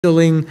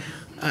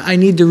I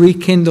need to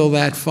rekindle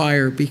that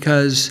fire,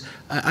 because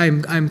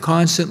I'm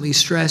constantly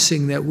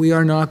stressing that we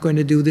are not going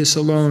to do this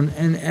alone.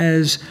 And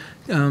as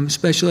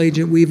Special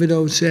Agent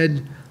Weavedo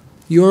said,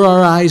 you're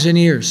our eyes and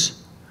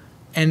ears.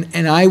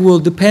 And I will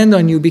depend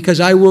on you, because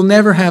I will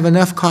never have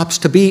enough cops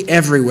to be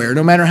everywhere.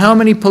 No matter how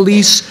many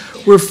police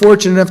we're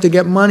fortunate enough to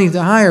get money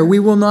to hire, we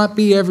will not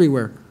be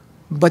everywhere.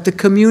 But the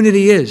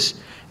community is.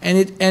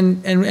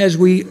 And as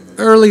we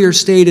earlier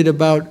stated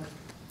about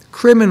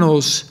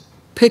criminals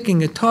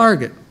picking a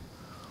target,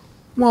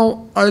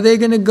 well, are they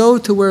going to go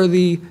to where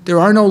there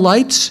are no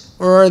lights,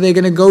 or are they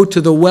going to go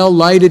to the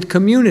well-lighted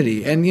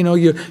community? And you know,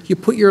 you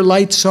put your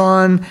lights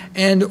on,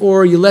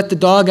 or you let the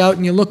dog out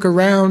and you look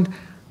around.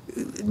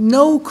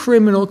 No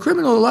criminal,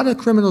 a lot of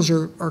criminals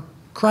are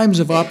crimes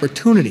of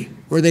opportunity,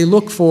 where they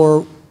look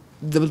for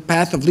the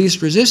path of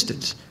least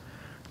resistance.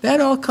 That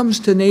all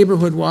comes to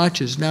neighborhood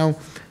watches. Now,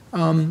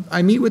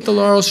 I meet with the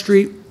Laurel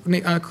Street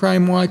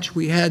Crime Watch.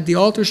 We had the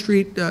Alter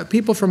Street,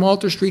 people from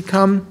Alter Street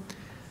come.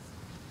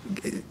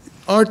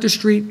 Arthur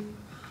Street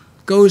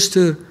goes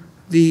to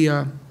the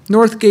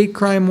Northgate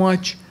Crime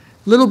Watch.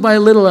 Little by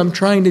little, I'm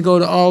trying to go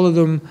to all of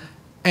them,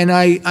 and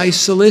I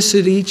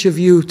solicit each of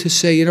you to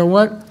say, you know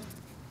what?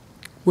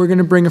 We're going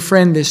to bring a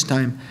friend this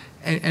time,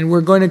 and we're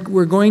going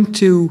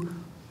to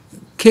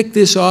kick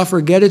this off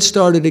or get it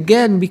started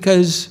again,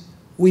 because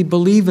we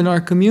believe in our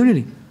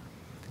community.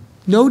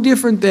 No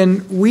different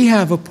than we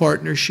have a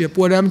partnership.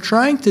 What I'm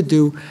trying to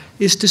do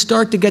is to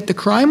start to get the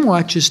crime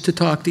watches to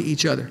talk to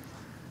each other.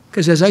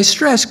 Because as I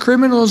stress,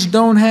 criminals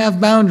don't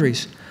have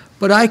boundaries.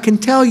 But I can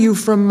tell you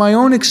from my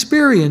own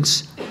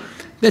experience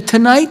that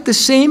tonight the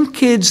same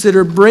kids that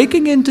are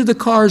breaking into the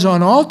cars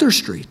on Alter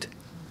Street,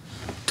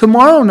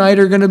 tomorrow night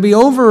are going to be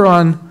over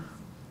on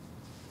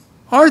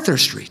Arthur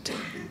Street.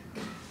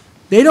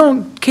 They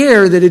don't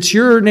care that it's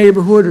your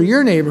neighborhood or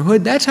your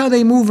neighborhood. That's how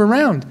they move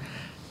around.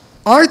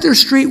 Arthur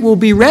Street will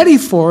be ready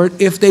for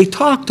it if they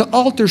talk to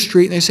Alter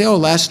Street and they say, oh,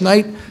 last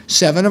night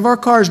 7 of our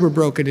cars were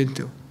broken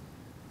into.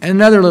 And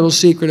another little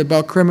secret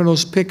about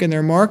criminals picking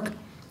their mark,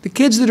 the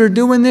kids that are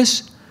doing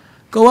this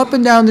go up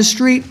and down the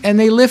street and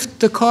they lift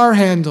the car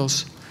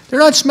handles. They're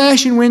not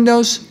smashing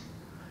windows.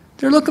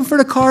 They're looking for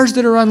the cars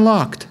that are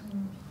unlocked.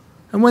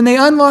 And when they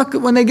unlock it,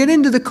 when they get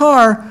into the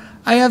car,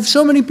 I have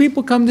so many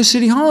people come to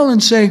City Hall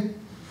and say,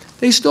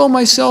 they stole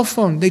my cell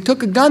phone. They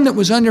took a gun that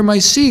was under my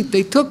seat.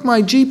 They took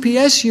my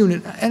GPS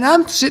unit. And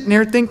I'm sitting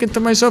there thinking to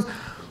myself,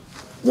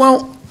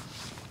 well,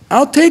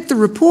 I'll take the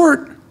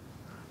report,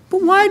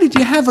 but why did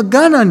you have a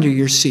gun under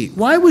your seat?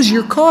 Why was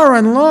your car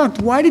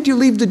unlocked? Why did you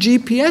leave the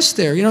GPS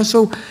there? You know,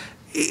 so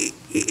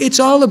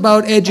it's all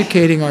about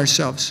educating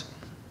ourselves.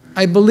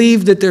 I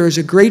believe that there is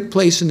a great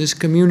place in this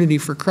community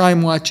for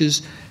crime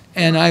watches,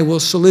 and I will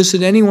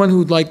solicit anyone who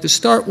would like to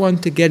start one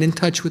to get in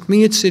touch with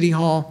me at City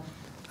Hall.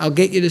 I'll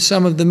get you to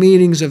some of the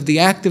meetings of the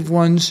active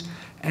ones,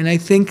 and I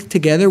think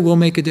together we'll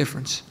make a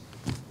difference.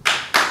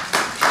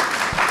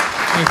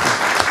 Thank you.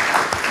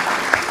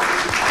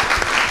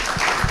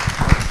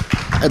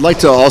 I'd like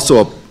to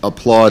also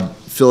applaud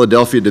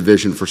Philadelphia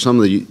Division for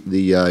some of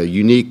the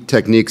unique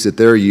techniques that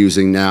they're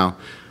using now,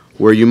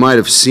 where you might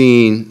have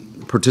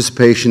seen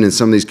participation in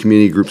some of these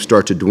community groups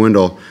start to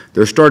dwindle.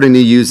 They're starting to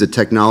use the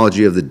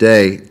technology of the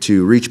day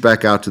to reach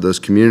back out to those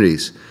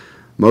communities.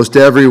 Most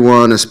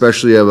everyone,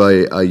 especially of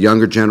a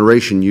younger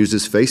generation,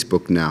 uses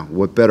Facebook now.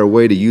 What better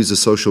way to use the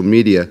social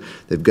media?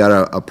 They've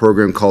got a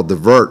program called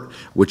Divert,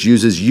 which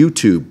uses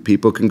YouTube.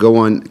 People can go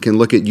on, can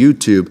look at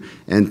YouTube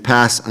and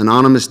pass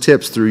anonymous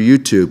tips through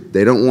YouTube.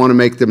 They don't want to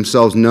make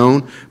themselves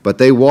known, but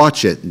they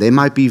watch it. They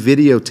might be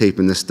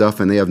videotaping this stuff,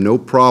 and they have no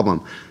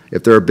problem.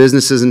 If there are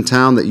businesses in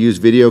town that use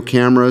video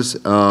cameras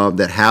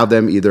that have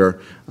them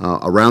either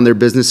around their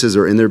businesses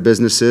or in their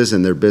businesses,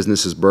 and their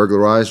business is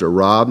burglarized or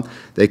robbed,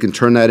 they can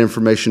turn that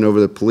information over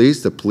to the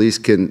police. The police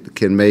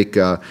can make,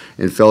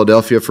 in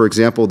Philadelphia, for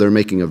example, they're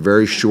making a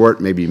very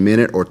short, maybe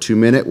minute or 2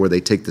 minute, where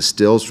they take the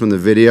stills from the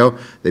video,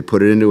 they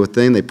put it into a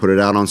thing, they put it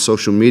out on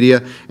social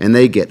media, and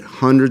they get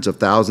hundreds of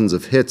thousands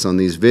of hits on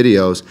these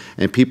videos,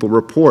 and people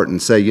report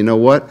and say, you know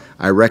what,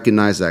 I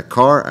recognize that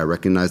car, I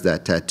recognize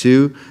that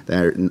tattoo,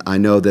 I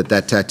know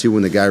that tattoo,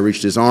 when the guy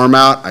reached his arm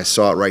out, I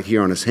saw it right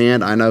here on his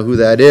hand, I know who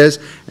that is,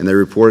 and they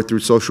report it through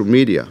social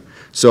media.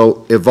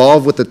 So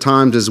evolve with the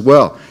times as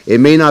well. It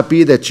may not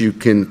be that you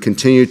can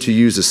continue to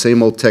use the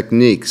same old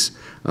techniques.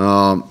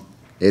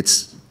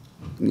 It's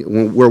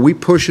where we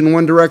push in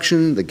one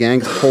direction, the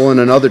gangs pull in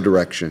another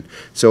direction.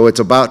 So it's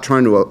about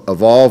trying to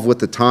evolve with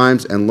the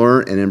times and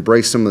learn and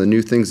embrace some of the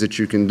new things that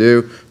you can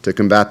do to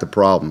combat the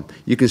problem.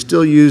 You can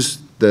still use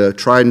the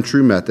tried and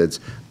true methods,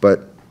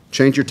 but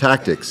change your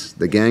tactics.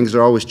 The gangs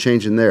are always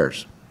changing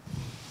theirs.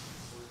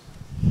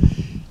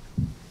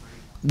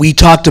 We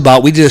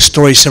did a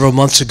story several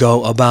months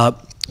ago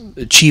about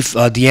Chief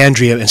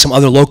DeAndrea and some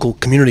other local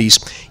communities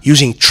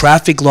using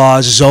traffic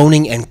laws,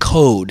 zoning, and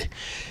code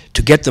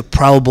to get the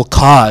probable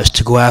cause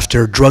to go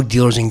after drug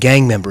dealers and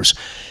gang members.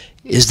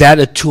 Is that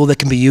a tool that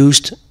can be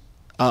used?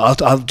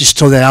 I'll just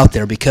throw that out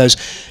there, because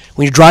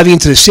when you're driving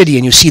into the city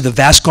and you see the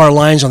VASCAR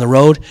lines on the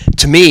road,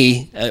 to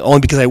me, only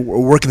because I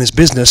work in this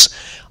business,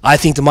 I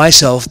think to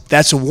myself,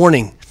 that's a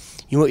warning.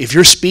 You know, if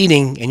you're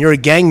speeding and you're a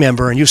gang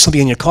member and you have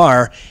something in your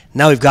car,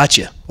 now we've got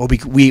you, or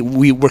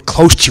we're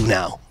close to you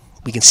now.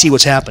 We can see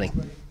what's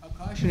happening. I'll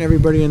caution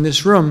everybody in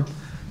this room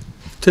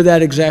to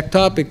that exact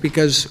topic,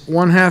 because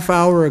 1/2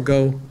 hour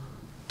ago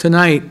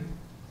tonight,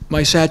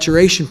 my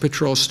saturation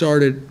patrol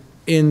started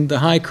in the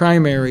high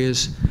crime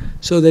areas,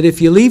 so that if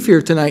you leave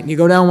here tonight and you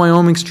go down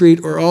Wyoming Street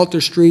or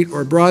Alter Street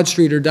or Broad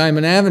Street or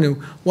Diamond Avenue,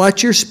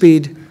 watch your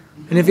speed.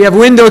 And if you have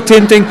window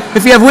tinting,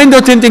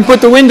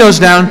 put the windows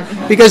down,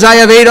 because I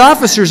have 8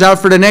 officers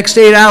out for the next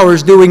 8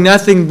 hours doing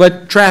nothing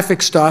but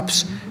traffic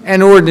stops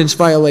and ordinance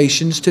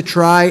violations to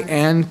try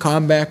and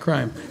combat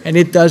crime. And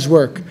it does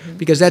work,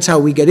 because that's how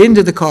we get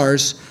into the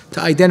cars,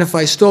 to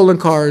identify stolen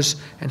cars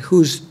and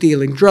who's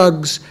dealing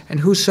drugs and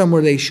who's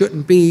somewhere they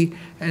shouldn't be.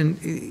 And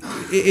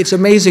it's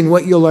amazing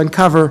what you'll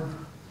uncover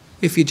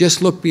if you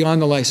just look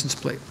beyond the license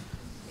plate.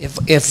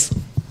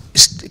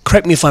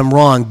 Correct me if I'm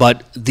wrong,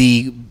 but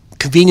the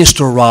convenience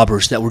store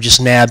robbers that were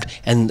just nabbed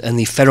and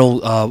the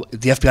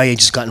the FBI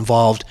agents got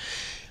involved,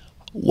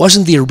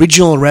 wasn't the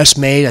original arrest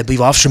made, I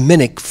believe, Officer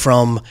Minnick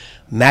from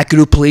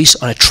McAdoo Police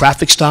on a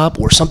traffic stop,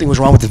 or something was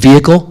wrong with the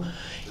vehicle,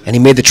 and he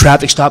made the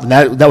traffic stop, and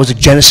that was the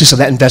genesis of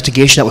that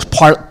investigation? That was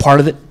part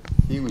of it,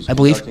 He was I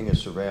believe? conducting a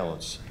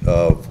surveillance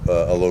of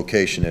a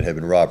location that had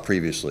been robbed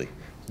previously.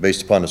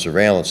 Based upon the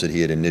surveillance that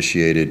he had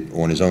initiated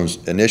on his own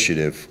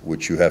initiative,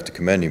 which you have to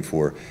commend him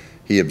for,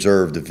 he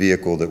observed a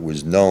vehicle that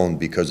was known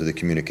because of the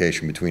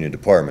communication between the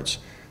departments.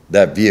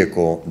 That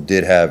vehicle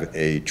did have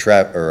a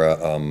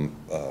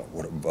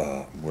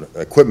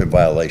equipment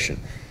violation.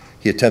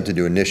 He attempted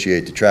to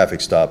initiate the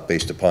traffic stop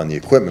based upon the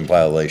equipment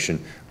violation,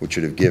 which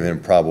would have given him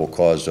probable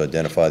cause to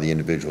identify the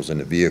individuals in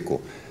the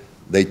vehicle.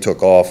 They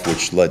took off,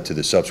 which led to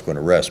the subsequent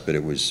arrest, but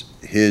it was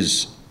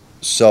his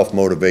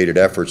self-motivated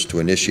efforts to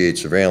initiate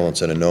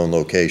surveillance at a known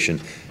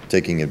location,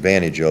 taking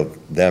advantage of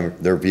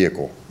their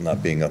vehicle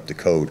not being up to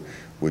code,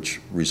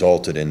 which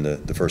resulted in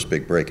the first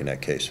big break in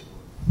that case.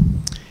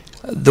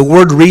 The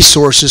word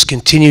resources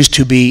continues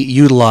to be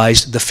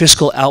utilized. The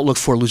fiscal outlook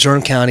for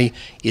Luzerne County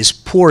is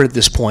poor at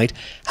this point.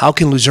 How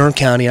can Luzerne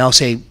County, and I'll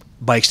say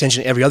by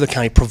extension every other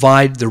county,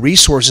 provide the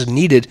resources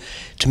needed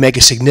to make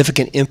a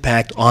significant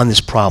impact on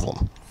this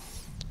problem?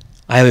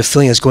 I have a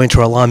feeling it's going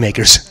to our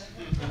lawmakers.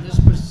 On this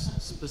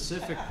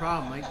specific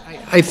problem,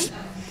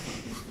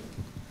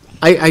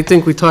 I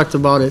think we talked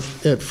about it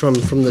from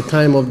the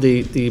time of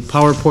the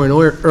PowerPoint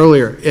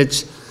earlier.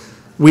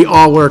 We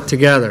all work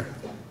together.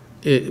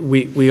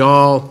 We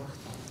all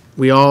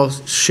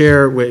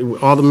share,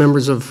 all the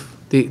members of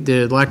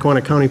the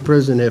Lackawanna County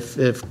Prison.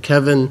 If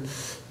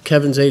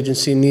Kevin's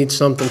agency needs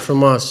something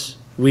from us,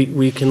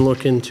 we can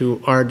look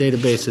into our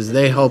databases.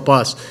 They help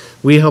us.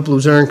 We help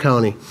Luzerne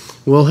County.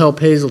 We'll help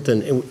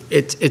Hazleton.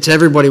 It's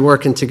everybody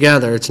working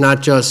together. It's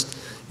not just,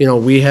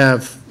 we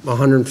have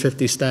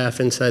 150 staff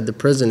inside the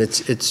prison.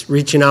 It's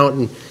reaching out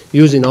and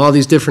using all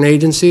these different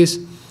agencies,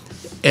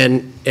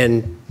 and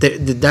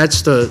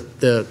that's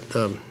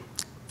the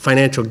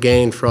financial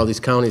gain for all these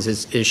counties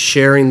is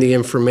sharing the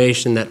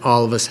information that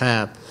all of us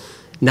have,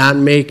 not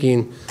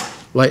making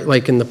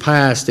like in the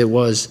past. It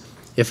was,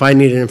 if I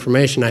needed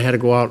information, I had to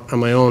go out on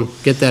my own,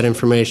 get that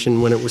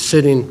information when it was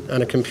sitting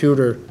on a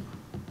computer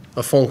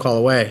a phone call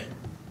away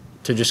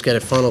to just get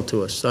it funneled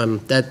to us.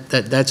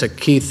 That's a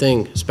key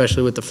thing,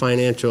 especially with the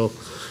financial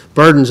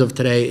burdens of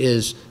today,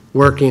 is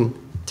working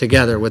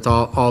together with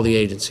all the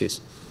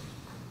agencies.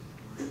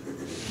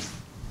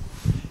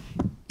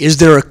 Is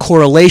there a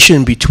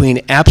correlation between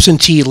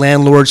absentee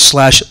landlords /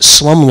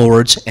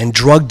 slumlords and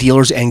drug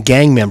dealers and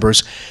gang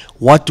members?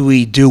 What do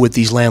we do with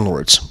these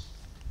landlords?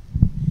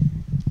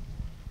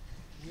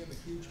 We have a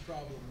huge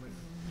problem with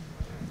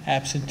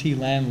absentee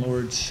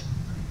landlords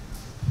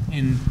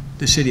in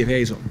the city of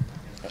Hazleton.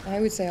 I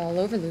would say all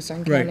over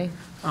Luzerne Right.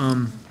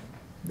 County.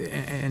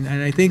 And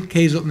I think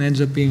Hazleton ends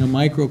up being a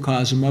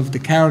microcosm of the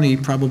county,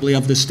 probably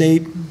of the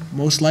state,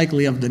 most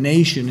likely of the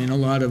nation in a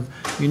lot of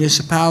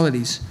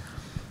municipalities.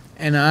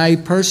 And I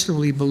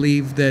personally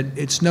believe that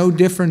it's no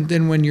different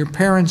than when your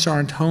parents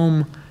aren't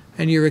home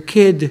and you're a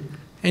kid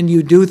and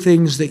you do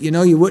things that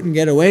you wouldn't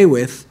get away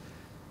with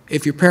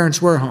if your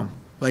parents were home.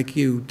 Like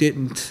you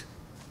didn't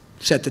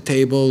set the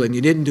table and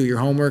you didn't do your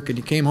homework and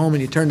you came home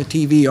and you turned the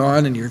TV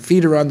on and your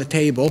feet are on the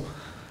table.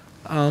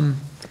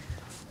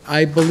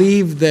 I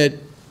believe that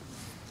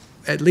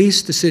at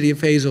least the city of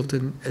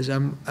Hazleton, as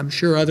I'm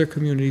sure other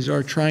communities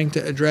are, trying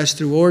to address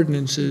through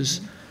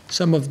ordinances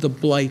some of the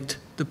blight,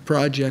 the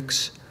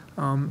projects.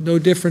 No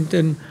different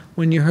than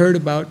when you heard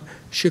about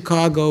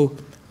Chicago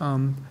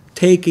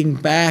taking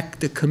back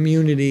the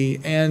community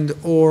and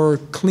or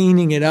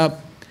cleaning it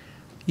up.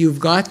 You've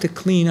got to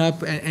clean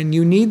up, and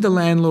you need the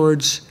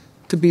landlords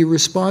to be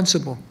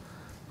responsible.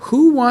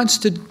 Who wants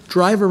to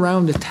drive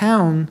around a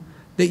town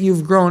that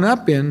you've grown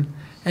up in,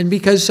 and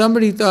because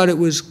somebody thought it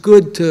was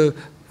good to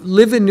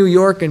live in New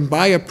York and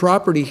buy a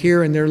property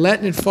here and they're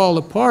letting it fall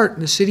apart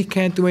and the city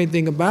can't do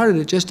anything about it,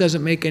 it just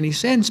doesn't make any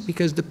sense,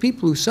 because the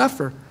people who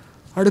suffer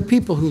are the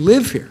people who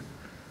live here.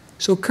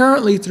 So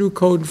currently, through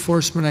code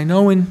enforcement, I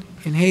know in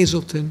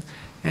Hazleton,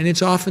 and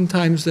it's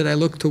oftentimes that I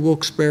look to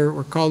Wilkes-Barre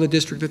or call the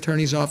district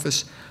attorney's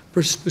office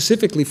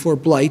specifically for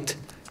blight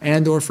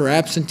and or for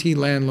absentee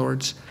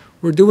landlords.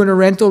 We're doing a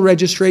rental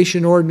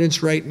registration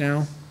ordinance right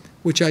now,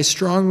 which I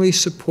strongly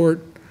support,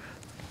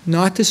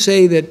 not to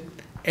say that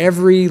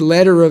every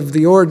letter of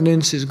the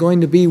ordinance is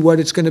going to be what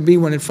it's going to be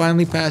when it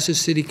finally passes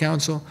city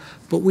council,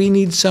 but we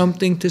need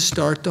something to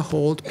start to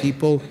hold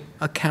people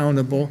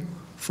accountable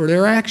for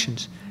their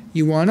actions.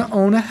 You want to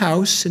own a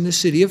house in the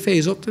city of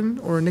Hazleton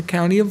or in the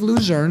county of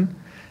Luzerne,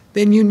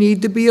 then you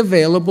need to be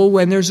available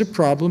when there's a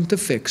problem to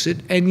fix it,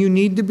 and you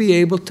need to be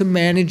able to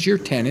manage your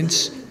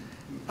tenants.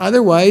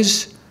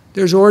 Otherwise,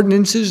 there's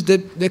ordinances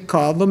that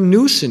call them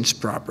nuisance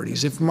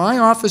properties. If my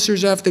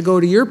officers have to go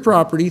to your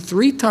property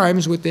 3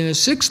 times within a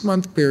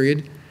 6-month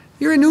period,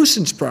 you're a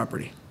nuisance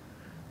property.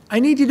 I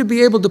need you to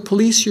be able to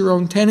police your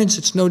own tenants.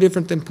 It's no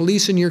different than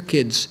policing your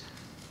kids.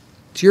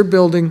 It's your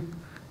building,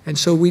 and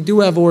so we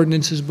do have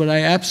ordinances, but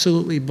I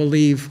absolutely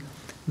believe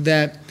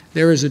that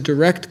there is a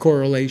direct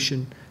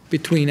correlation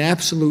between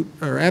absolute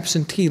or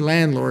absentee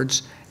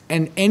landlords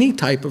and any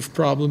type of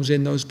problems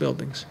in those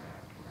buildings.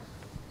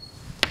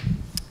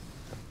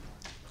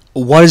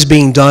 What is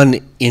being done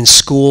in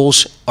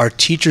schools? Are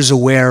teachers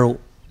aware?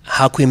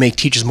 How can we make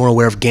teachers more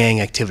aware of gang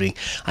activity?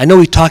 I know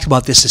we talked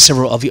about this in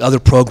several of the other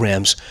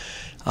programs,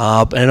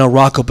 and I know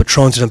Rocco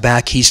Patron's in the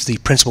back. He's the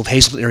principal of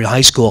Hazleton Area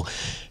High School.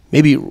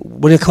 Maybe,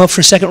 would you come up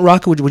for a second,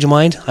 Rocco? Would you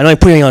mind? I know I'm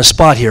putting you on a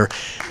spot here.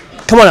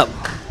 Come on up.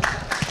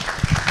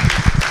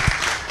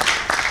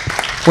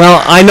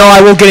 Well, I know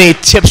I won't get any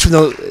tips from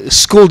the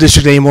school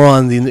district anymore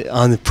on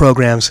the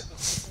programs.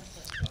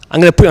 I'm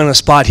going to put you on a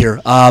spot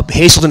here.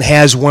 Hazleton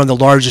has one of the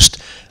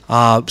largest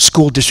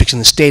school districts in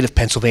the state of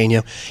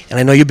Pennsylvania, and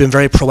I know you've been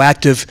very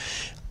proactive.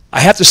 I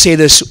have to say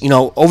this,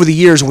 over the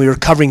years when we were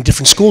covering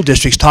different school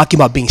districts, talking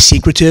about being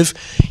secretive,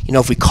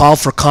 if we call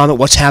for comment,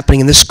 what's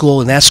happening in this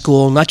school, in that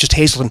school, not just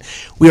Hazleton,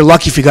 we are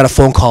lucky if we got a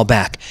phone call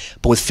back.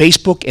 But with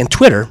Facebook and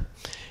Twitter,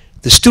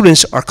 the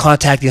students are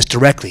contacting us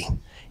directly,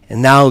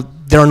 and now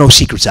there are no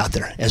secrets out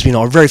there, as we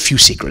know, or very few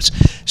secrets.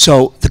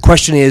 So the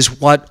question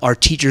is, what are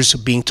teachers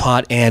being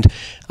taught, and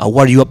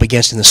what are you up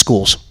against in the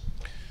schools?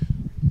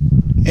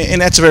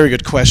 And that's a very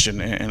good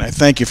question, and I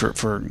thank you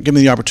for giving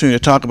me the opportunity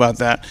to talk about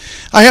that.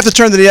 I have to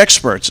turn to the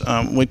experts.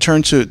 We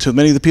turn to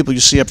many of the people you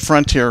see up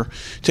front here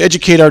to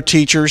educate our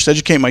teachers, to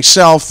educate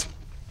myself,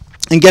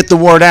 and get the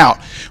word out.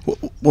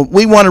 What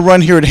we want to run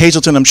here at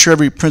Hazleton, I'm sure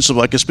every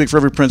principal, I can speak for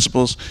every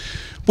principal,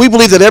 we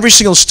believe that every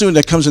single student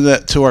that comes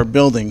into our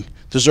building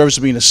deserves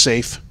to be in a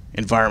safe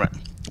environment.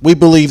 We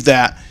believe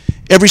that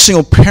every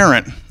single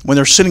parent, when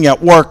they're sitting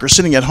at work or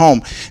sitting at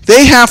home,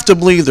 they have to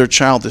believe their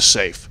child is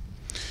safe.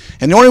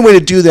 And the only way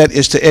to do that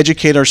is to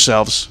educate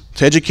ourselves,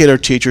 to educate our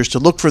teachers, to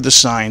look for the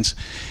signs.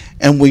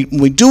 And we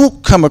do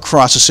come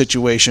across a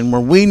situation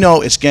where we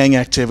know it's gang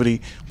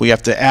activity, we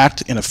have to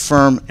act in a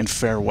firm and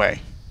fair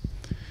way.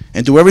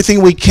 And do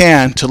everything we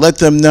can to let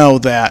them know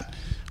that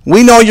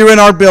we know you're in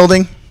our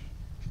building,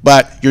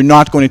 but you're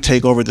not going to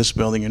take over this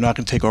building, you're not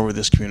going to take over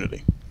this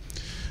community.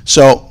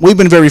 So we've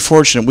been very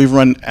fortunate. We've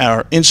run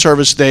our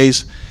in-service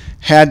days,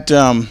 had,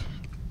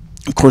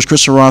 of course,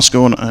 Chris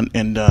Orozco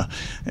and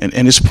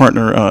his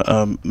partner,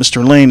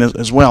 Mr. Lane,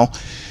 as well.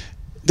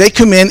 They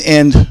come in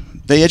and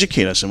they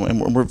educate us,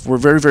 and we're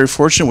very, very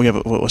fortunate. We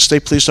have a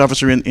state police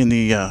officer in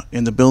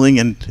the building,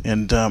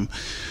 and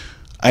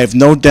I have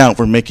no doubt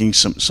we're making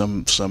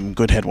some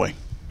good headway.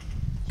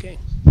 Okay.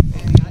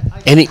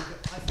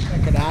 I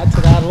could add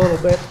to that a little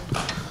bit.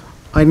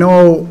 I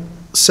know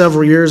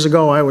several years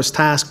ago I was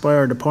tasked by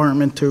our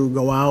department to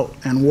go out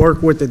and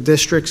work with the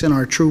districts in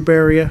our troop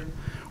area,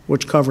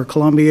 which cover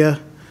Columbia,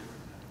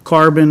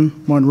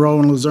 Carbon, Monroe,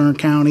 and Luzerne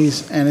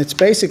counties, and it's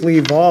basically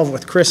evolved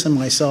with Chris and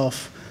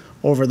myself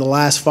over the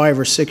last 5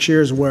 or 6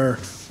 years, where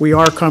we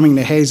are coming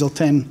to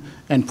Hazleton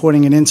and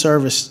putting an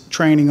in-service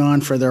training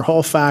on for their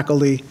whole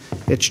faculty.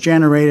 It's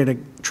generated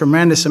a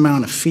tremendous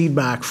amount of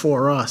feedback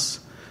for us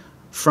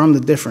from the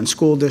different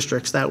school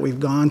districts that we've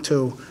gone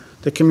to.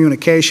 The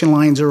communication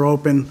lines are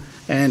open,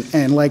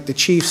 and like the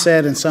chief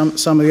said and some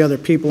of the other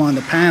people on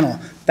the panel,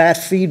 that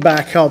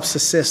feedback helps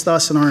assist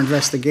us in our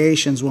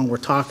investigations when we're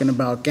talking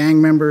about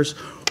gang members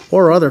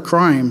or other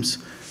crimes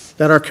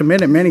that are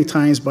committed many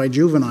times by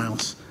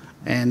juveniles.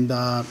 And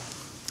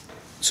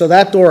so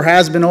that door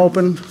has been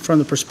opened from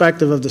the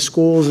perspective of the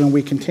schools, and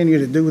we continue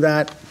to do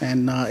that,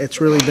 and it's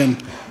really been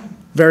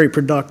very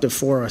productive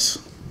for us.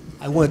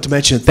 I wanted to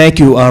mention, thank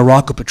you,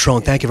 Rocco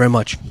Patron. Thank you very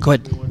much. Go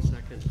ahead. 1 second.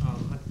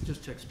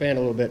 Just to expand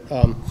a little bit,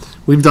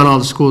 we've done all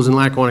the schools in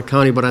Lackawanna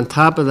County, but on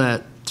top of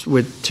that,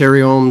 with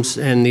Terry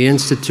Ohms and the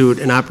Institute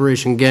and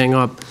Operation Gang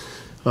Up,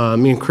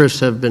 me and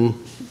Chris have been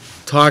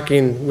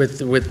talking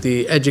with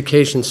the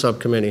Education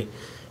Subcommittee,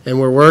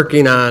 and we're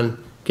working on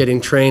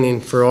getting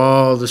training for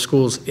all the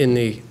schools in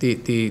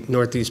the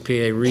Northeast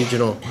PA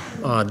regional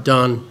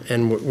done,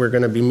 and we're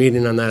going to be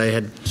meeting on that. I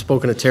had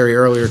spoken to Terry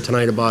earlier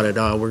tonight about it.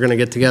 We're going to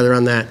get together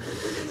on that,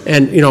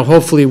 and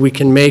hopefully we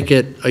can make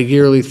it a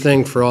yearly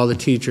thing for all the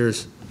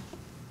teachers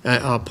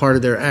part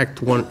of their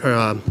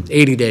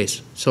 80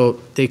 days. So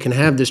they can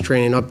have this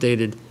training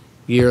updated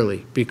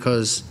yearly,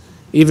 because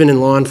even in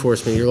law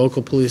enforcement, your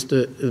local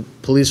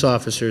police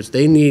officers,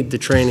 they need the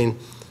training,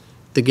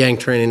 the gang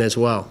training as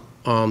well.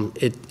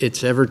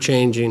 It's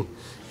ever-changing,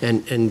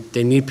 and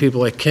they need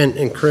people like Kent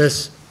and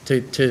Chris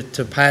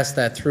to pass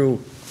that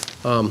through.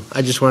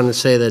 I just wanted to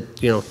say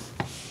that,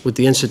 with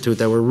the Institute,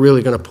 that we're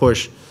really going to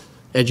push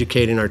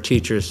educating our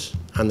teachers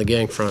on the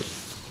gang front.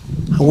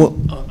 Go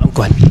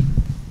ahead.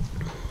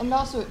 And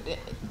also,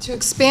 to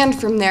expand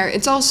from there,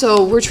 it's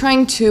also, we're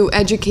trying to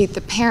educate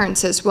the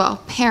parents as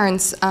well.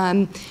 Parents,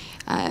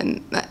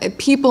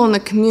 people in the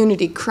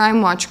community,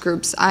 crime watch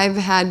groups. I've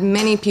had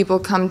many people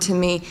come to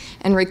me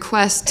and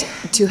request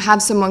to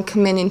have someone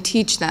come in and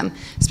teach them.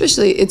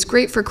 Especially, it's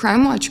great for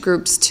crime watch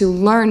groups to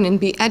learn and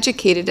be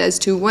educated as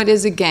to what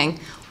is a gang,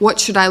 what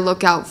should I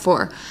look out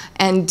for.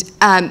 And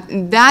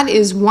that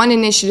is one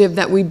initiative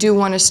that we do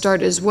want to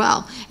start as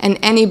well. And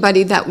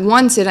anybody that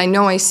wants it, I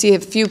know I see a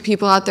few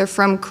people out there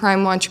from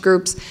crime watch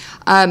groups,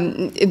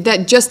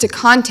 that just to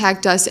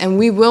contact us, and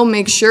we will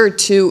make sure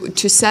to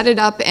set it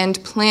up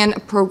and plan a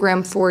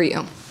program for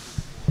you.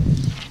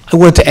 I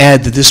wanted to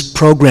add that this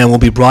program will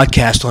be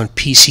broadcast on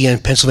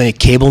PCN, Pennsylvania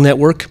Cable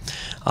Network.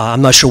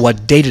 I'm not sure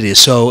what date it is,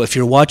 so if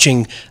you're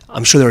watching,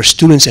 I'm sure there are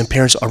students and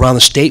parents around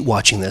the state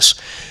watching this.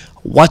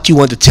 What do you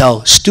want to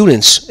tell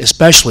students,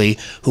 especially,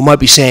 who might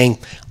be saying,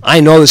 I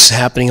know this is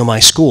happening in my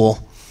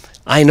school,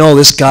 I know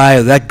this guy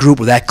or that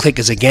group or that clique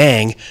is a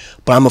gang,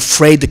 but I'm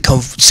afraid to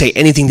come say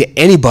anything to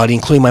anybody,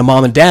 including my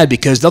mom and dad,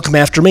 because they'll come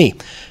after me.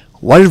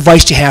 What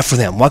advice do you have for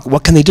them?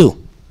 What can they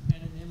do?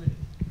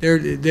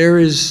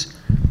 There's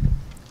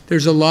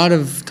a lot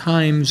of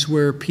times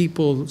where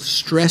people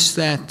stress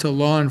that to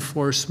law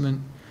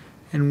enforcement,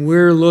 and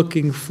we're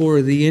looking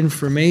for the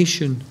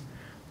information.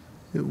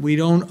 We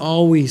don't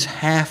always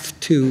have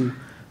to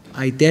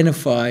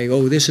identify,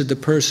 oh, this is the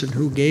person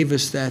who gave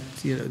us that,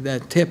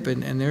 that tip,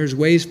 and there's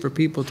ways for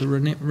people to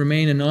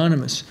remain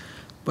anonymous.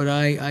 But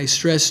I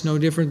stress, no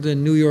different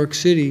than New York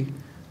City,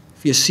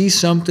 if you see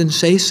something,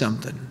 say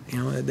something.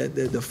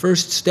 The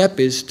first step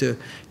is to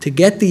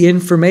get the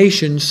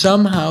information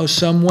somehow,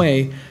 some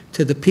way,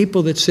 to the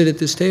people that sit at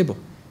this table.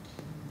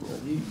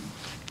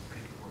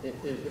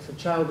 If a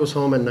child goes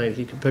home at night,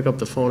 he can pick up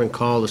the phone and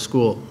call the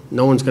school.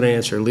 No one's going to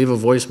answer. Leave a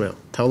voicemail.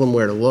 Tell them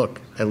where to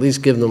look. At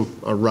least give them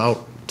a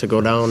route to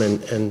go down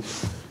and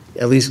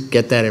at least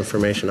get that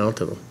information out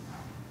to them.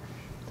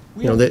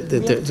 We have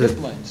tip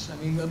lines. I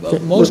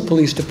mean, most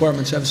police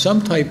departments have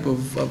some type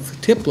of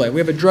tip line. We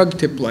have a drug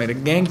tip line, a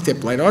gang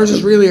tip line. Ours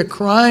is really a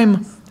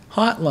crime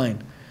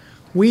hotline.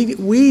 We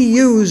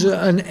use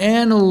an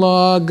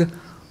analog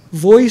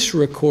voice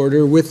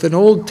recorder with an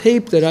old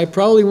tape that I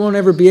probably won't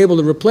ever be able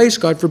to replace.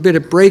 God forbid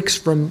it breaks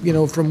from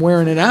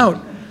wearing it out.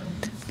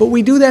 But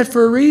we do that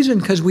for a reason,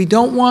 because we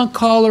don't want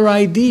caller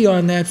ID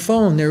on that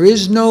phone. There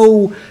is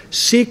no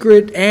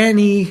secret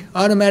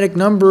automatic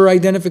number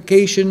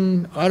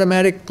identification,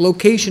 automatic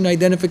location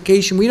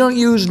identification. We don't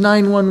use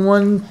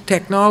 911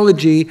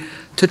 technology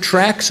to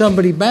track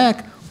somebody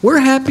back. We're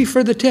happy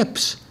for the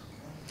tips.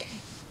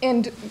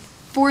 And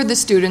for the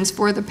students,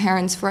 for the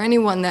parents, for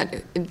anyone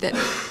that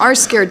are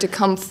scared to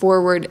come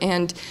forward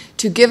and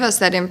to give us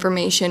that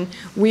information,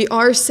 we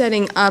are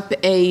setting up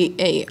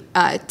a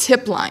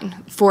tip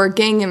line for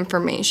gang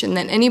information,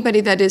 that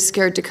anybody that is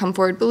scared to come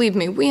forward, believe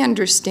me, we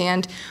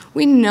understand,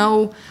 we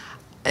know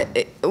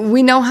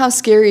how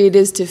scary it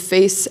is to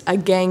face a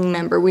gang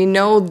member. We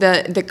know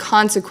the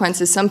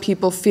consequences some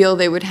people feel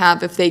they would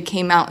have if they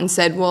came out and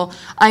said, well,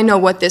 I know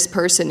what this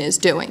person is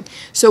doing.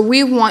 So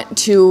we want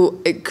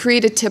to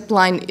create a tip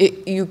line.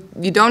 You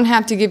don't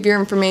have to give your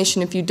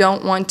information if you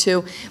don't want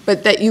to,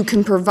 but that you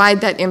can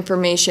provide that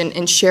information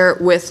and share it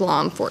with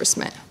law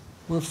enforcement.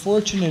 We're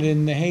fortunate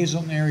in the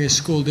Hazleton Area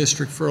School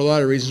District for a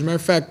lot of reasons. As a matter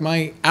of fact,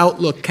 my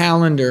Outlook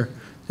calendar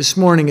this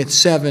morning at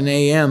 7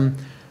 a.m.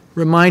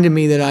 reminded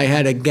me that I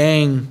had a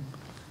gang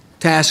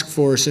task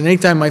force. And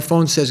anytime my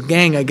phone says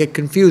gang, I get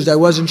confused. I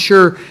wasn't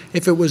sure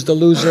if it was the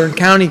Luzerne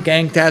County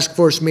Gang Task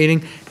Force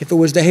meeting, if it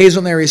was the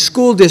Hazleton Area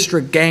School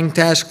District Gang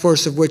Task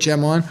Force, of which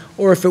I'm on,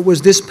 or if it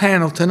was this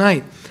panel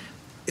tonight.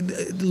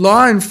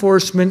 Law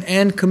enforcement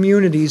and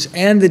communities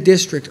and the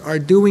district are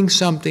doing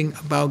something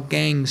about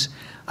gangs.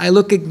 I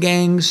look at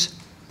gangs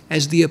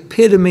as the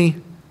epitome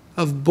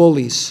of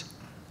bullies.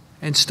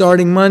 And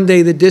starting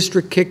Monday, the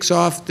district kicks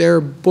off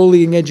their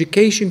bullying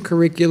education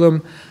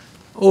curriculum.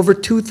 Over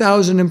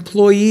 2,000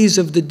 employees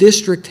of the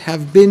district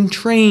have been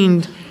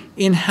trained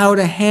in how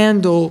to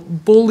handle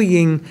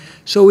bullying.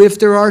 So if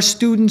there are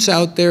students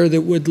out there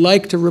that would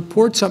like to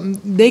report something,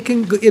 they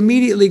can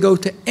immediately go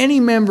to any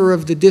member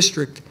of the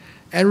district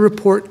and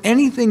report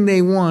anything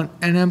they want.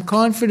 And I'm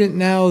confident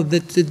now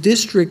that the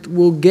district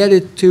will get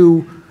it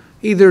to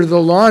either the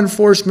law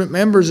enforcement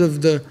members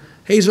of the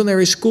Hazleton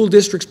Area School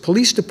District's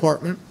police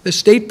department, the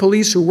state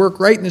police who work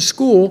right in the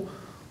school,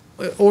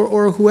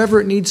 or whoever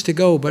it needs to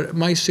go. But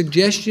my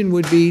suggestion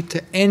would be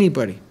to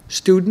anybody,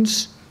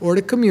 students or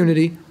the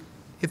community,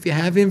 if you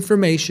have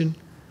information,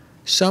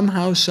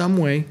 somehow, some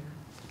way,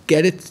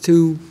 get it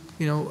to,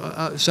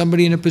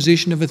 somebody in a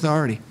position of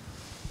authority.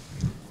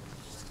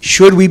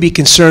 Should we be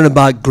concerned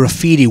about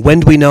graffiti?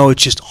 When do we know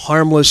it's just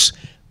harmless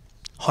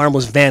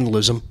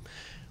vandalism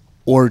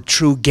or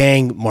true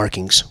gang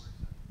markings?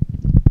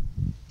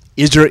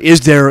 Is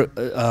there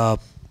a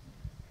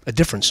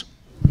difference?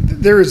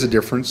 There is a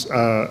difference,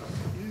 and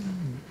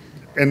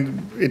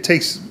it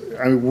takes.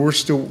 I mean, we're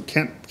still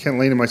Kent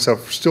Lane and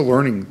myself are still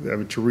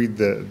learning to read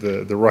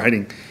the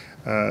writing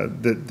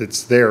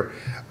that's there.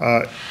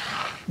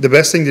 The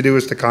best thing to do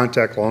is to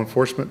contact law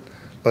enforcement,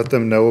 let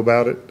them know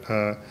about it.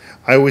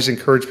 I always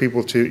encourage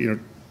people to,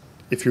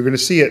 if you're going to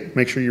see it,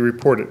 make sure you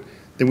report it.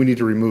 Then we need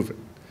to remove it.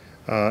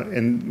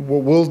 And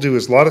what we'll do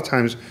is a lot of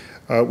times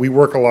we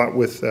work a lot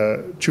with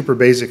Trooper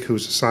Basic,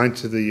 who's assigned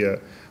to the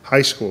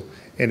high school.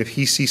 And if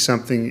he sees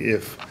something,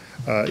 if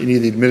any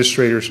of the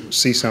administrators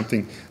see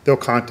something, they'll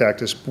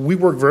contact us. But we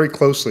work very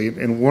closely.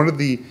 And one of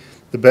the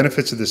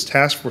benefits of this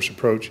task force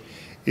approach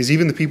is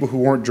even the people who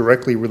weren't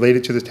directly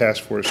related to the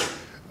task force,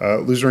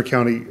 Luzerne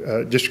County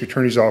District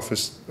Attorney's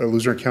Office,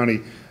 Luzerne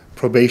County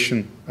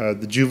Probation,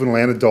 the juvenile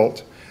and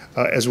adult,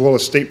 as well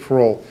as state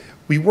parole.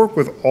 We work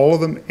with all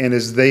of them, and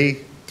as they,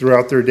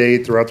 throughout their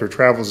day, throughout their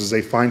travels, as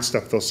they find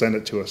stuff, they'll send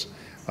it to us.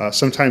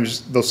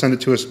 Sometimes they'll send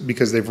it to us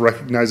because they've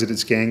recognized that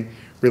it's gang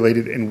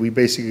related, and we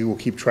basically will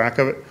keep track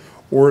of it,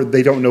 or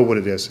they don't know what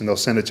it is, and they'll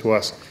send it to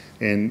us.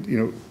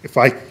 And if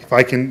I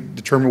can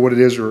determine what it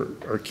is,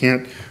 or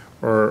can't,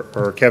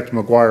 or Captain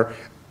McGuire,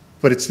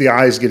 but it's the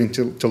eyes getting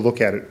to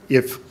look at it.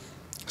 If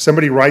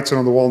somebody writes it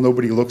on the wall,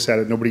 nobody looks at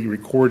it, nobody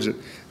records it,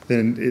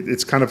 then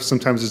it's kind of,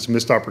 sometimes it's a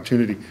missed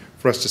opportunity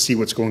for us to see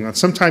what's going on.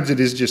 Sometimes it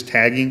is just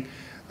tagging,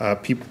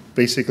 people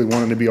basically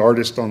wanting to be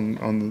artists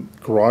on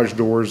garage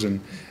doors and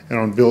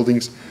on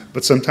buildings,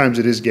 but sometimes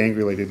it is gang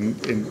related.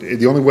 And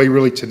the only way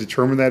really to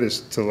determine that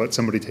is to let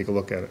somebody take a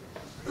look at it.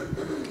 The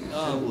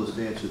simplest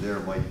answer there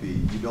might be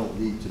you don't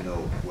need to know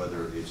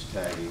whether it's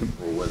tagging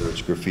or whether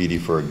it's graffiti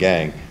for a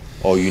gang.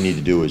 All you need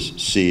to do is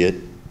see it,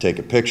 take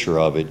a picture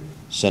of it,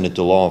 send it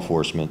to law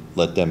enforcement,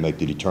 let them make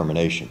the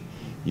determination.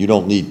 You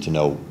don't need to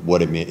know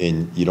what it means,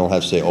 and you don't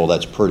have to say, oh,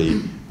 that's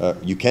pretty.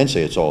 You can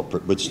say it's all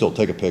pretty, but still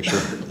take a picture,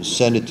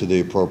 send it to the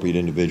appropriate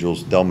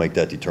individuals, they'll make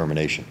that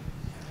determination.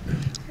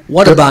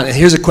 What about, and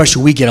here's a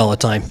question we get all the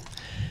time,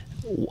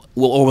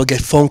 we'll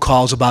get phone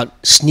calls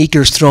about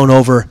sneakers thrown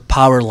over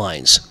power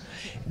lines.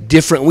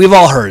 We've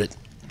all heard it.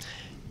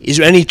 Is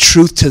there any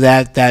truth to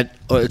that,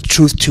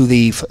 truth to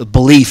the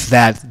belief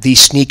that these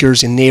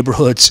sneakers in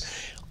neighborhoods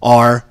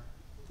are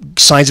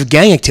signs of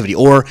gang activity,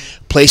 or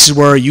places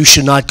where you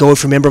should not go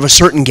if you're a member of a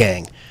certain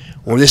gang,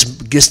 or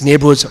this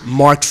neighborhood's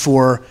marked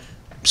for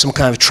some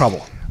kind of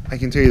trouble? I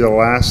can tell you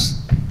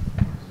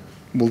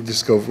we'll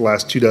just go for the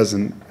last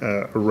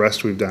 24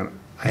 arrests we've done.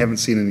 I haven't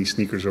seen any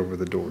sneakers over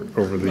the door,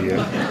 on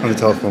the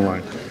telephone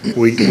line.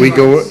 We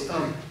go.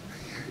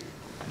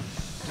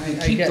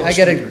 I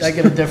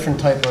get a different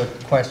type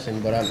of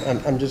question, but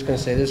I'm just going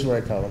to say this is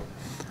what I tell them.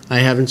 I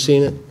haven't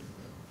seen it.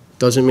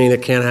 Doesn't mean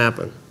it can't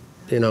happen.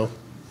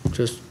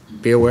 Just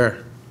be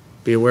aware.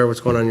 Be aware of what's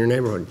going on in your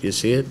neighborhood. You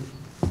see it?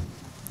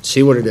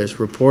 See what it is.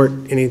 Report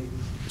any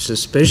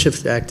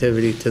suspicious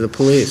activity to the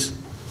police.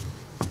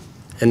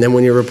 And then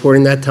when you're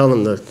reporting that, tell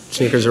them the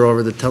sneakers are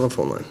over the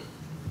telephone line.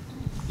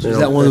 Is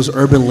that one of those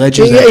urban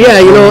legends? Yeah,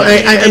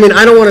 I mean,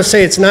 I don't want to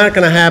say it's not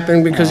going to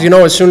happen because,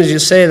 as soon as you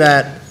say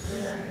that,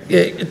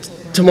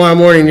 tomorrow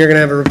morning you're going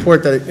to have a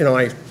report that,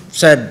 I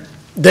said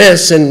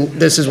this and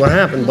this is what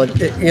happened. But,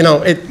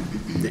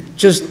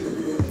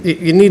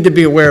 you need to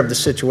be aware of the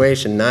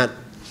situation, not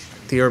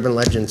the urban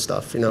legend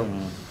stuff,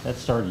 That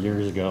started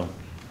years ago,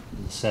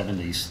 in the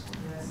 70s.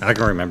 I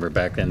can remember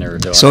back then they were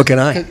doing So can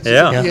I.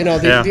 Yeah.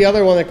 The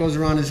other one that goes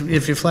around is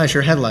if you flash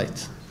your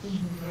headlights.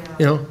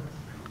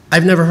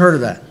 I've never heard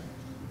of that.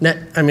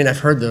 I've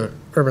heard the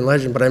urban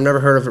legend, but I've never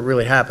heard of it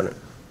really happening.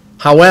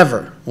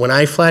 However, when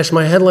I flash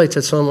my headlights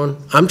at someone,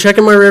 I'm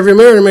checking my rearview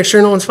mirror to make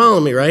sure no one's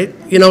following me, right?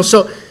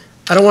 So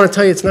I don't want to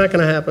tell you it's not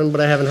going to happen,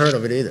 but I haven't heard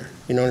of it either.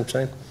 You know what I'm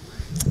saying?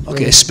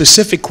 Okay, a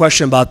specific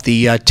question about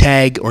the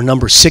tag or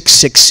number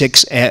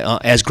 666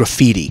 as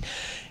graffiti.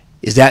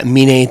 Does that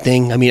mean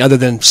anything? I mean, other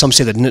than some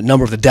say the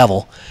number of the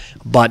devil,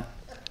 but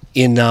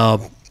in a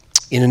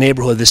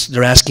neighborhood,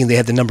 they're asking they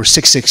have the number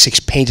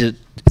 666 painted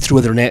through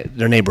their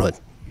neighborhood.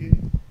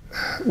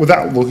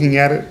 Without looking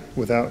at it,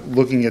 without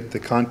looking at the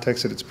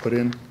context that it's put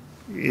in,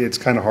 it's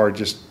kind of hard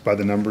just by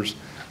the numbers.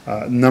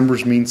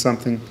 Numbers mean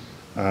something,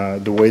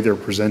 the way they're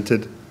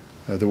presented,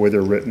 the way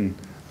they're written.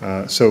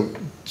 So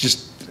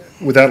just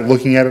without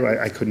looking at it,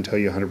 I couldn't tell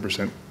you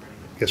 100%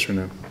 yes or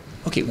no.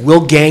 Okay,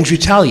 will gangs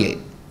retaliate?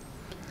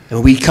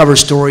 And we cover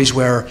stories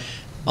where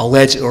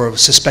alleged or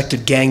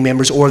suspected gang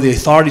members or the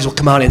authorities will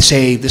come out and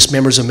say this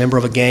member's a member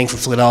of a gang from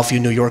Philadelphia,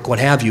 New York, what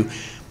have you.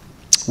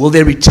 Will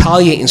they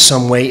retaliate in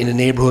some way in the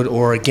neighborhood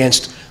or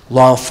against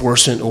law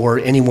enforcement or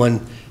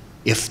anyone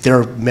if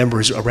their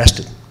member is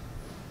arrested?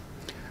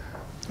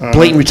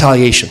 Blatant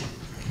retaliation.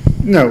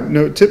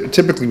 No,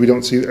 typically we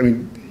don't see,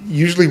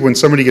 usually when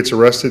somebody gets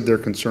arrested, they're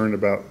concerned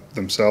about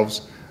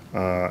themselves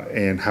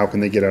and how can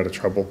they get out of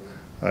trouble.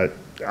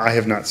 I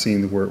have not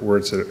seen where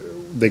it's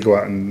they go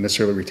out and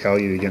necessarily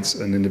retaliate against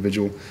an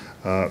individual.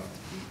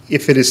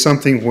 If it is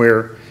something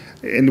where,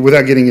 and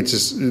without getting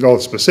into all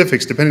the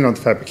specifics, depending on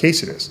the type of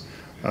case it is,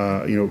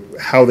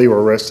 how they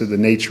were arrested, the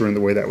nature and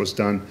the way that was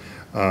done.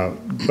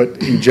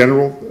 But in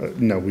general,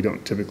 no, we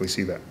don't typically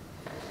see that.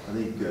 I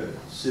think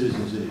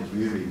citizens in the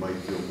community might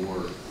feel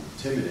more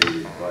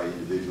intimidated by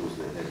individuals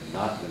that have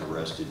not been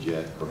arrested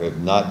yet or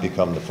have not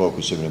become the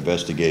focus of an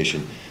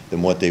investigation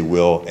than what they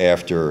will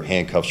after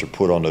handcuffs are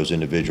put on those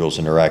individuals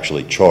and they're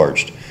actually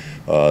charged.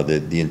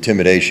 The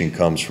intimidation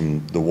comes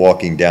from the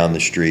walking down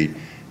the street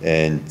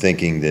and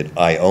thinking that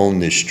I own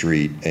this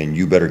street and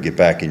you better get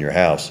back in your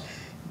house.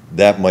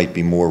 That might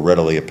be more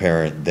readily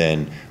apparent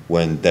than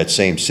when that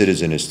same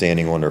citizen is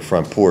standing on their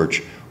front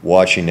porch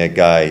watching that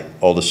guy,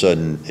 all of a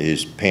sudden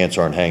his pants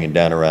aren't hanging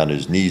down around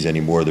his knees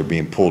anymore, they're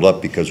being pulled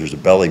up because there's a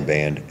belly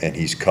band and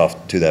he's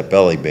cuffed to that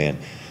belly band.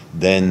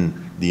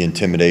 Then the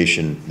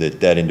intimidation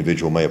that that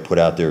individual may have put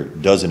out there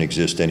doesn't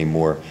exist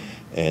anymore,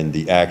 and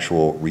the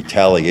actual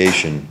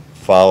retaliation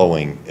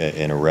following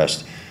an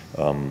arrest,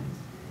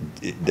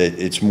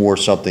 it's more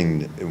something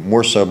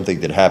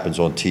that happens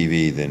on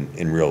TV than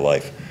in real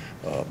life.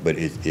 But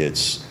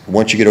it's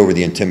once you get over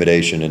the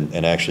intimidation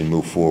and actually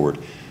move forward,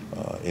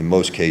 in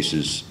most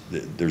cases,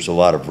 there's a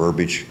lot of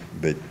verbiage,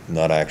 but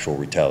not actual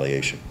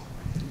retaliation.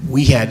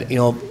 We had,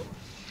 on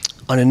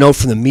a note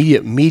from the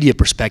media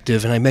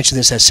perspective, and I mentioned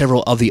this at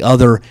several of the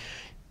other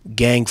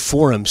gang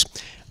forums,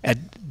 at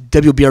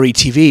WBRE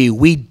TV,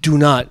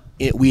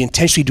 we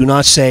intentionally do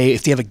not say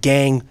if they have a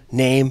gang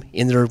name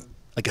in their,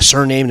 like a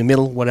surname in the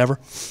middle, whatever,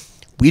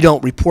 we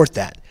don't report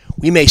that.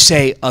 We may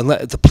say,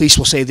 the police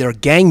will say they're a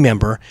gang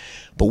member,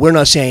 but we're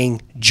not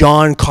saying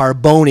John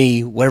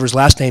Carboni, whatever his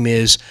last name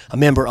is, a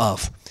member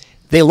of.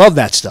 They love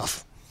that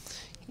stuff.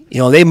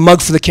 They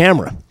mug for the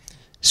camera.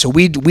 So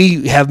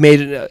we have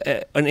made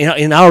it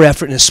in our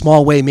effort, in a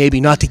small way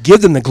maybe, not to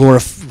give them the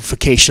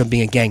glorification of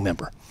being a gang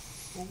member.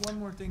 Well, one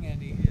more thing,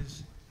 Andy,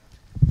 is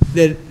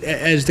that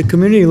as the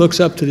community looks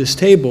up to this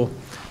table,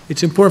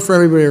 it's important for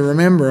everybody to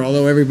remember,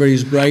 although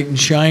everybody's bright and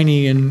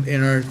shiny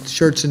in our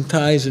shirts and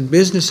ties and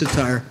business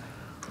attire,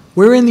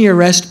 we're in the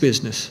arrest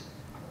business.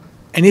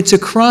 And it's a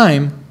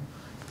crime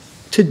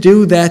to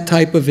do that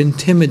type of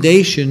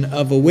intimidation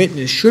of a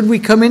witness. Should we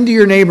come into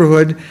your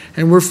neighborhood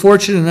and we're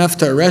fortunate enough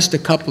to arrest a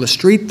couple of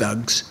street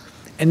thugs,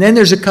 and then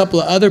there's a couple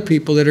of other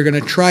people that are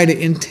going to try to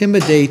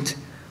intimidate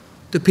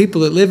the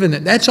people that live in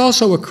it, that's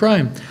also a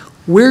crime.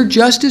 We're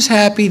just as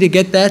happy to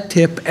get that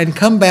tip and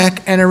come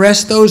back and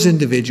arrest those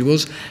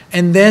individuals,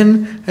 and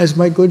then, as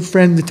my good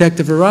friend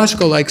Detective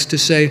Orozco likes to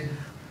say,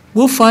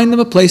 we'll find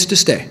them a place to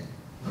stay.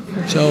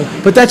 So,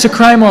 but that's a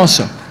crime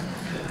also.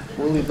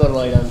 We'll leave the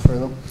light on for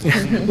them.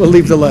 We'll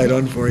leave the light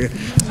on for you.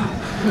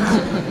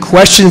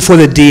 Question for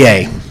the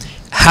DA.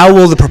 How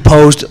will the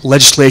proposed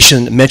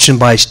legislation mentioned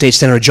by State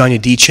Senator John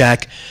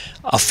Yudichak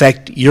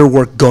affect your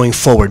work going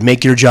forward?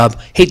 Make your job,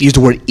 hate to use the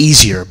word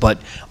easier,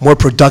 but more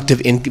productive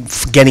in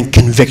getting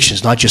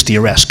convictions, not just the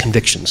arrest,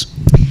 convictions?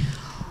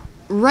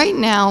 Right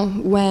now,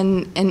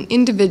 when an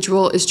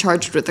individual is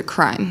charged with a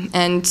crime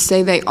and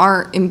say they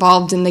are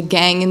involved in the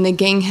gang and the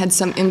gang had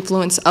some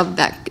influence of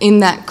that in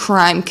that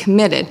crime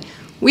committed,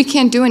 we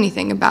can't do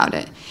anything about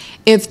it.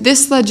 If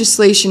this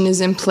legislation is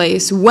in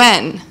place,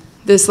 when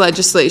this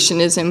legislation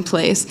is in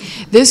place,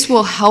 this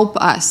will help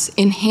us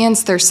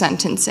enhance their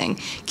sentencing,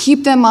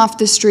 keep them off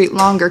the street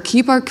longer,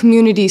 keep our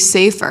communities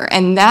safer,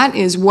 and that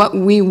is what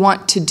we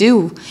want to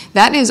do.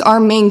 That is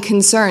our main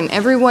concern.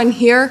 Everyone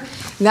here,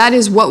 that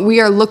is what we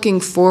are looking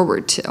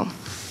forward to.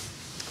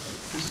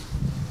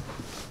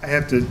 I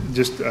have to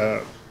just,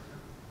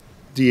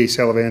 DA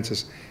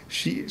Salavantis,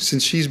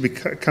 since she's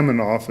come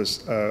into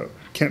office,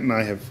 Kent and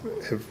I have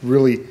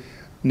really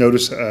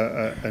noticed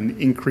an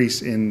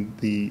increase in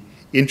the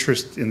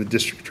interest in the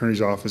district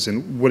attorney's office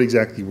and what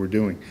exactly we're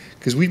doing,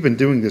 because we've been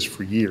doing this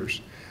for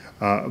years.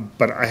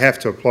 But I have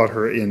to applaud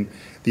her in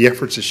the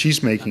efforts that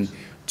she's making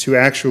to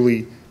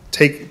actually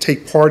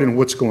take part in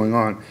what's going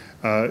on.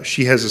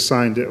 She has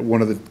assigned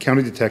one of the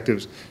county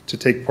detectives to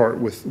take part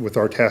with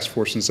our task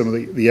force and some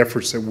of the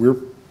efforts that we're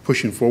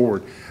pushing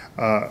forward.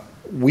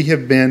 We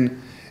have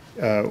been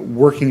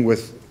working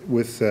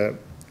with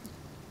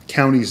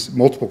counties,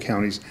 multiple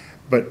counties,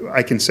 but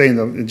I can say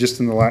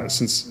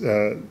since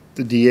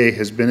the DA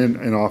has been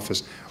in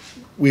office,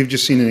 we've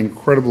just seen an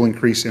incredible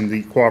increase in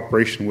the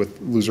cooperation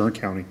with Luzerne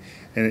County,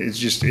 and it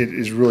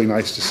is really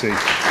nice to see.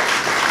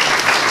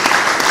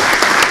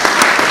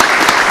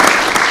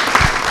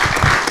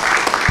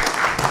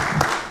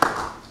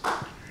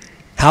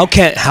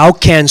 How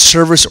can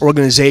service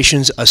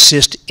organizations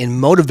assist in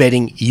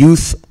motivating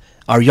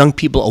our young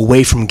people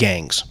away from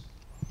gangs?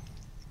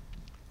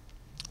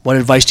 What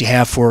advice do you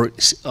have for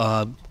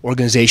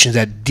organizations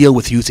that deal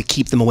with youth to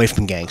keep them away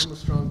from gangs? I'm a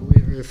strong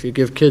believer if you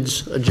give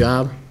kids a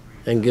job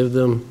and give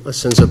them a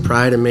sense of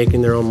pride in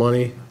making their own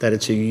money, that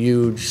it's a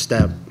huge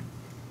step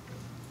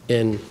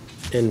in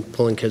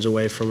pulling kids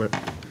away from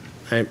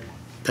it.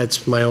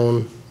 That's my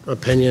own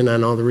opinion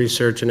on all the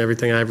research and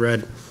everything I've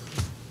read.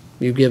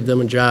 You give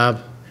them a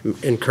job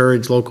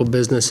encourage local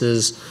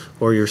businesses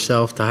or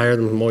yourself to hire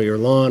them to mow your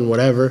lawn,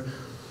 whatever.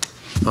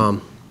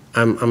 I'm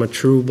a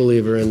true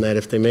believer in that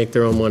if they make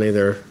their own money,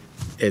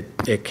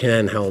 it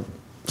can help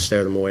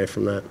steer them away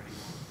from that.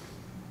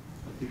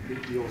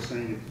 The old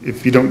saying,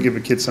 if you don't give a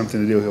kid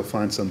something to do, he'll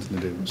find something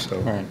to do, so.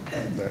 Right.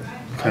 that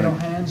kind Idle of-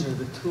 hands are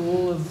the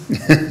tool of.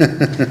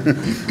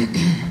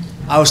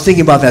 I was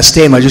thinking about that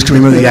statement, I just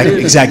couldn't remember the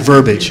exact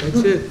verbiage.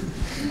 That's it.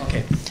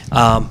 Okay.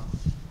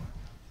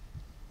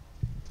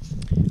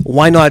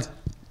 Why not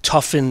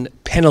toughen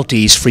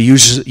penalties for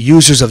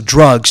users of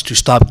drugs to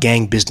stop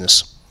gang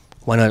business?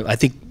 Why not? I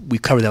think we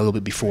covered that a little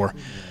bit before.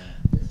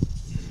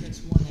 That's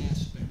one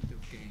aspect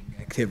of gang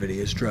activity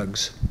is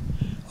drugs.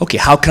 Okay,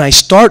 how can I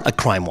start a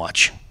crime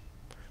watch?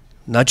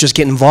 Not just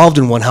get involved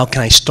in one, how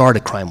can I start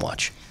a crime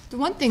watch? The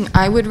one thing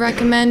I would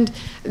recommend,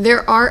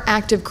 there are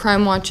active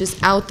crime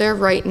watches out there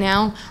right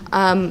now.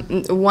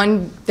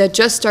 One that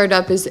just started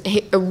up is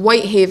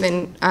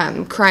Whitehaven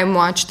Crime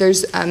Watch.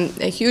 There's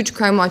a huge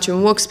crime watch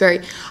in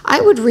Wilkes-Barre.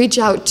 I would reach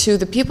out to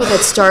the people that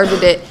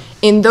started it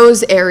in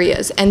those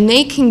areas, and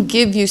they can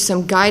give you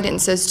some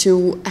guidance as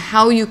to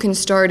how you can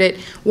start it,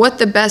 what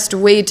the best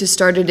way to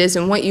start it is,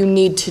 and what you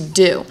need to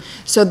do.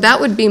 So that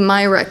would be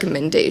my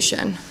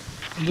recommendation.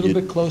 A little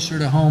bit closer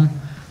to home,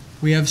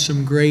 we have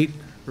some great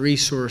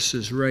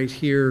resources right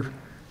here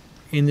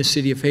in the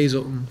city of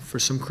Hazleton for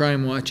some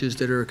crime watches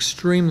that are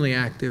extremely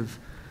active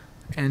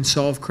and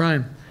solve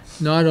crime.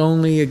 Not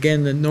only,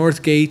 again, the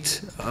North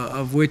Gate,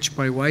 of which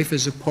my wife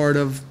is a part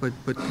of,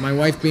 but my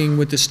wife being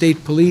with the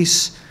state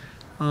police,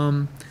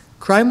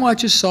 crime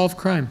watches solve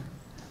crime.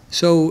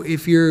 So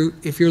if you're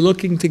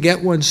looking to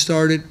get one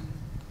started,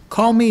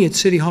 call me at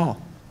City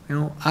Hall. You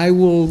know, I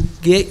will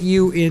get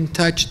you in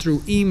touch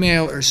through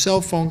email or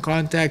cell phone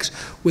contacts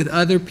with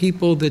other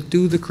people that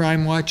do the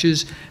crime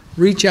watches.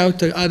 Reach out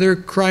to other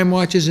crime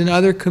watches in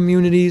other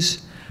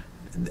communities.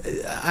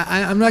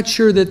 I'm not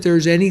sure that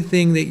there's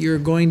anything that you're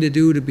going to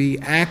do to be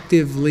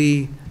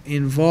actively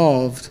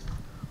involved,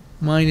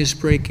 minus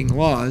breaking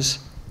laws,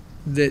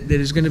 that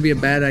is going to be a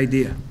bad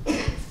idea.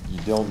 You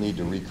don't need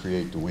to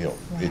recreate the wheel.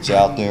 It's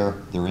out there,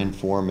 they're in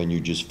form, and you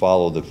just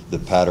follow the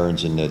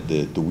patterns and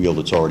the wheel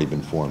that's already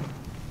been formed.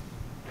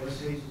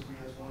 West Hazleton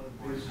has one of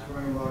the biggest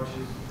crime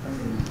watches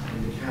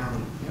in the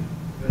county.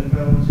 If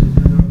anybody wants to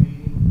attend our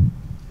meeting,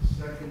 the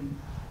second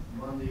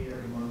Monday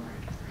every month,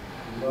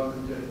 you're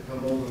welcome to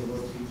come over and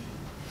we'll teach you.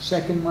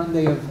 Second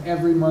Monday of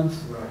every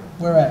month? Right.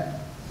 Where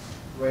at?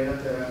 Right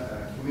at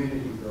the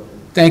community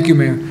building. Thank you,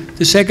 Mayor.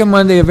 The second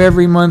Monday of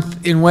every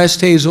month in West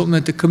Hazleton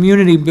at the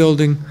community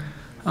building.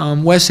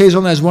 West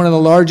Hazleton has one of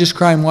the largest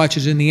crime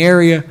watches in the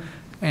area,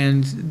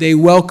 and they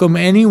welcome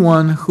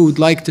anyone who'd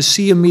like to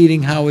see a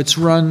meeting, how it's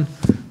run,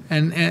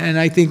 and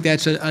I think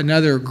that's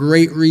another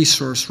great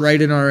resource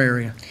right in our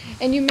area.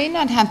 And you may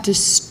not have to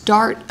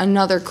start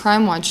another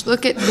crime watch.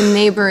 Look at the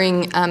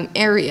neighboring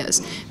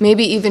areas.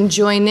 Maybe even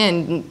join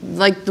in.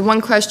 Like the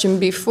one question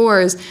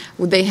before is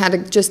they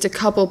had just a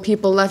couple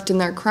people left in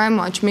their crime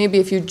watch. Maybe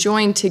if you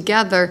join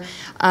together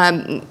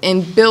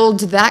and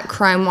build that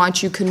crime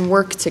watch, you can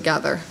work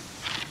together.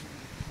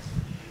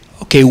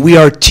 Okay, we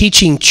are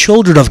teaching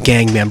children of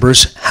gang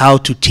members how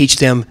to teach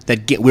them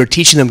that we're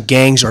teaching them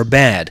gangs are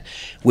bad,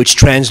 which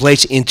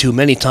translates into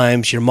many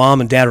times your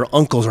mom and dad or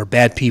uncles are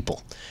bad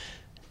people.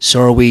 So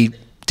are we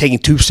taking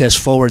 2 steps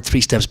forward, 3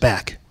 steps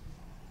back?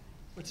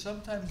 But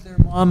sometimes their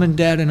mom and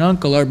dad and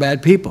uncle are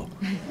bad people.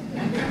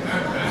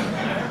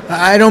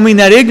 I don't mean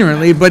that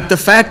ignorantly, but the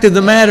fact of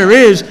the matter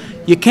is,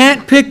 you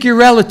can't pick your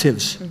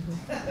relatives.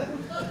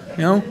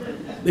 You know,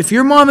 if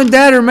your mom and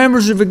dad are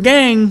members of a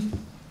gang,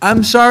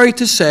 I'm sorry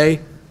to say,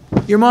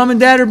 your mom and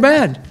dad are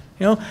bad.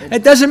 You know,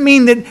 it doesn't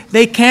mean that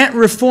they can't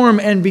reform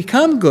and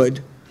become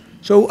good.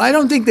 So I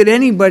don't think that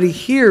anybody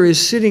here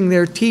is sitting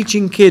there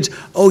teaching kids,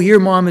 oh, your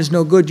mom is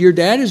no good, your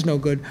dad is no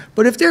good.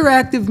 But if they're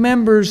active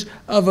members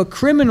of a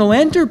criminal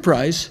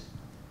enterprise,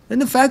 then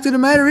the fact of the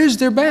matter is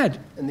they're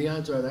bad. And the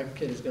odds are that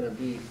kid is going to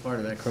be part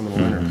of that criminal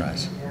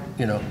enterprise.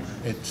 You know,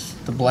 it's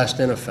the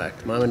blessed-in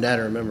effect. Mom and dad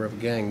are a member of a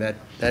gang. That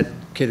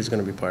kid is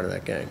going to be part of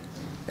that gang.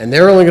 And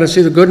they're only going to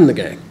see the good in the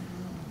gang.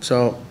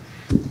 So,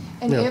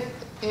 And you know.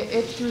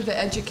 if through the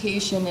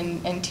education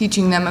and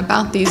teaching them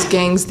about these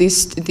gangs,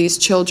 these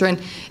children,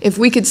 if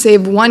we could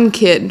save one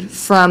kid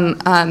from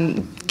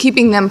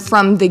keeping them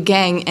from the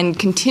gang and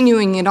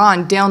continuing it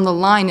on down the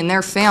line in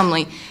their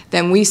family,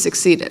 then we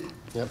succeeded.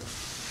 Yep.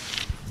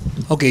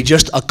 Okay,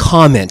 just a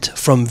comment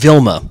from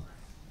Vilma.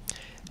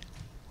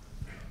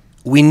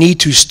 We need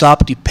to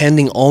stop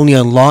depending only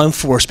on law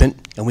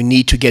enforcement, and we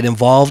need to get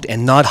involved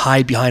and not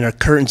hide behind our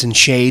curtains and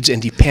shades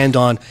and depend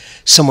on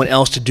someone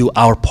else to do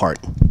our part.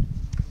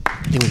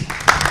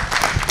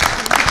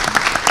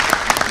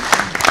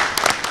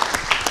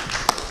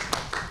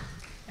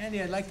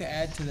 Andy, I'd like to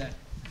add to that.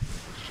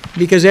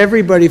 Because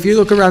everybody, if you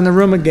look around the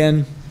room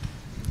again,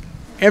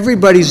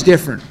 everybody's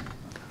different.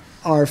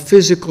 Our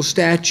physical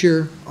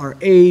stature, our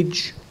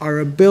age, our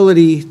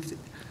ability,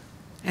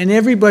 and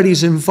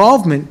everybody's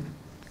involvement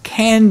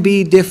can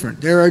be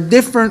different. There are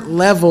different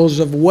levels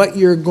of what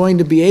you're going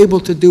to be able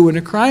to do in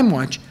a crime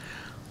watch.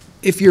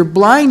 if you're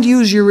blind,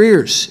 use your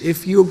ears.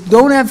 If you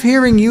don't have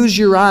hearing, use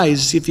your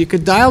eyes. If you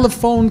could dial a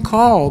phone,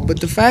 call. But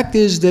the fact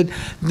is that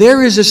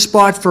there is a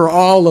spot for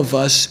all of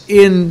us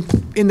in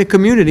the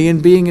community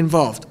and being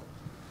involved.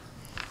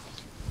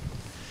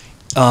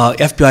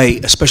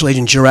 FBI Special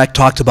Agent Yudichak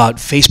talked about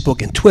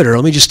Facebook and Twitter.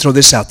 Let me just throw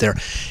this out there.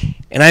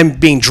 And I'm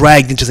being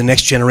dragged into the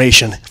next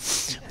generation.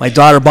 My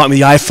daughter bought me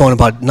the iPhone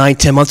about 9,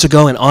 10 months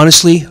ago, and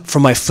honestly,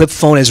 from my flip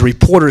phone as a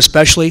reporter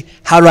especially,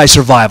 how did I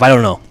survive? I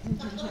don't know.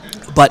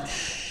 But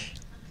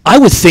I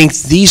would think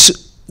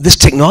this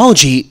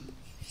technology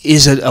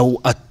is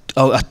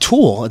a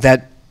tool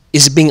that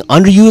is being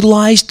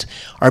underutilized.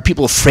 Are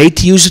people afraid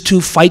to use it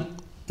to fight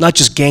not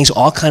just gangs,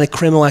 all kind of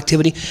criminal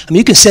activity? I mean,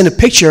 you can send a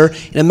picture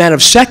in a matter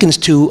of seconds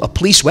to a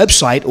police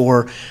website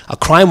or a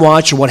crime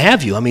watch or what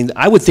have you. I mean,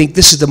 I would think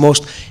this is the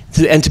most,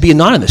 and to be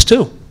anonymous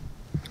too.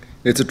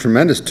 It's a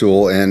tremendous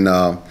tool, and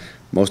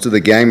most of the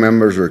gang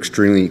members are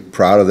extremely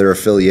proud of their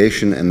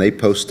affiliation, and they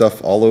post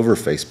stuff all over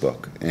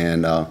Facebook.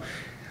 And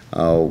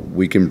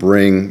we can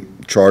bring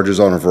charges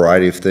on a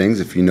variety of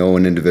things. If you know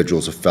an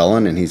individual's a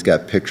felon and he's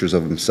got pictures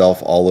of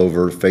himself all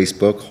over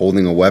Facebook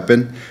holding a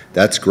weapon,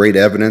 that's great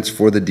evidence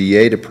for the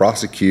DA to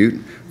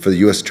prosecute, for the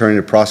U.S. Attorney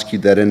to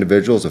prosecute that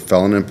individual as a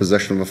felon in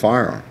possession of a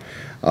firearm.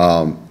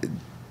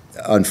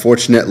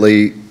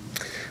 Unfortunately,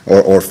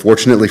 or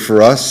fortunately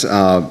for us,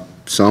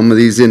 some of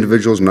these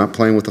individuals are not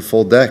playing with the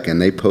full deck, and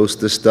they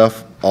post this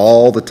stuff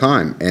all the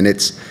time, and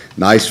it's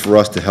nice for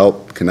us to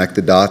help connect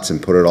the dots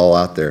and put it all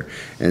out there.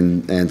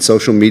 And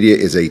social media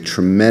is a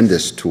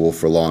tremendous tool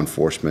for law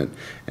enforcement,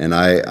 and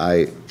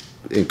I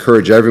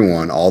encourage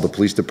everyone, all the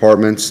police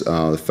departments,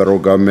 the federal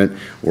government,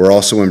 we're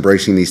also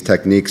embracing these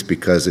techniques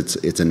because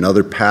it's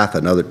another path,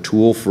 another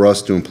tool for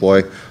us to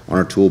employ on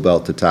our tool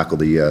belt to tackle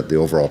the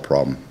overall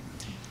problem.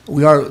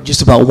 We are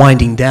just about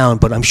winding down,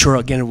 but I'm sure,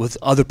 again, with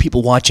other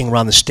people watching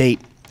around the state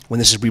when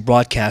this is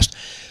rebroadcast,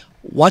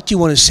 what do you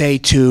want to say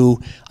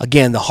to,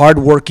 again, the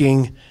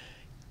hardworking,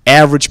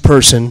 average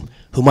person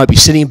who might be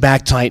sitting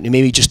back tight and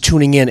maybe just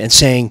tuning in and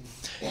saying,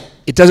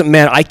 it doesn't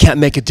matter, I can't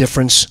make a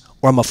difference,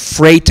 or I'm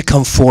afraid to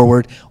come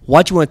forward?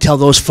 What do you want to tell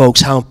those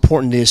folks how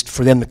important it is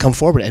for them to come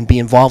forward and be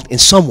involved in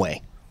some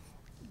way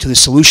to the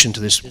solution to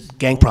this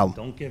gang problem?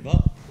 Don't give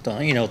up.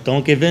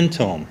 Don't give in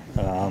to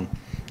them.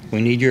 We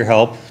need your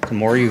help. The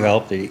more you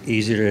help, the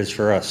easier it is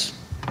for us.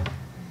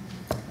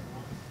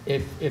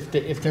 If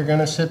they're going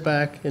to sit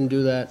back and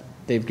do that,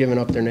 they've given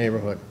up their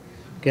neighborhood.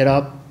 Get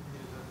up,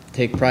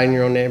 take pride in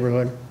your own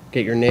neighborhood,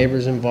 get your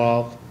neighbors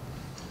involved.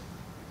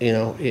 You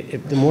know,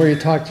 the more you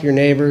talk to your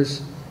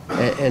neighbors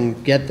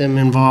and get them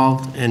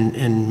involved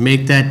and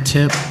make that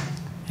tip,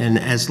 and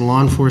as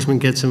law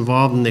enforcement gets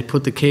involved and they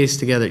put the case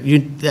together,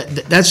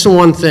 that's the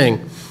one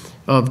thing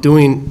of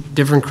doing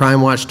different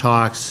crime watch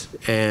talks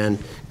and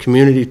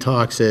community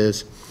talks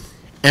is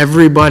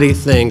everybody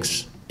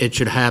thinks it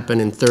should happen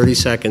in 30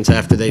 seconds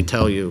after they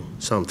tell you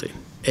something.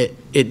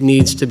 It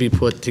needs to be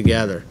put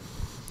together.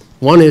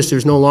 One is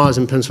there's no laws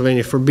in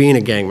Pennsylvania for being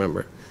a gang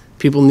member.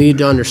 People need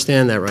to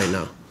understand that right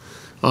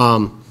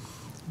now.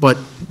 But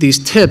these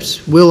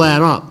tips will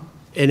add up,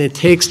 and it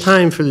takes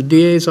time for the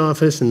DA's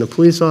office and the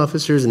police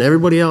officers and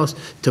everybody else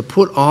to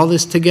put all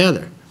this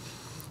together.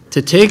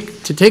 To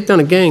take down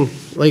a gang,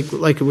 like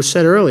it was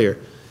said earlier,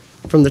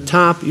 from the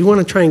top, you want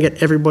to try and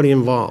get everybody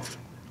involved.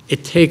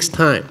 It takes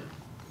time.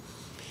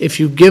 If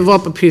you give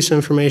up a piece of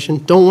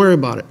information, don't worry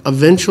about it.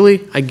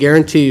 Eventually, I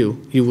guarantee you,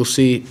 you will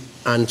see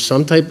on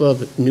some type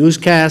of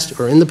newscast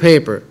or in the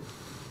paper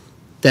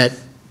that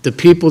the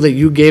people that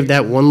you gave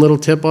that one little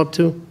tip up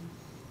to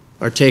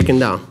are taken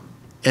down.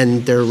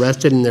 And they're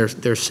arrested and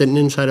they're sitting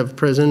inside of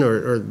prison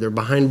or they're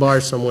behind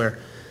bars somewhere.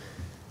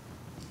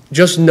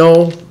 Just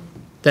know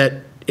that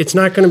it's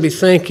not going to be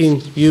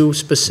thanking you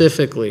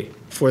specifically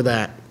for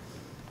that,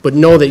 but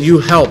know that you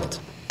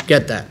helped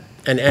get that.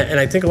 And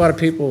I think a lot of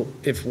people,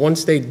 if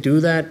once they do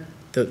that,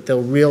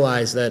 they'll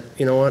realize that,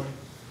 you know what,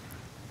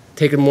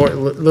 take a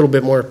little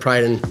bit more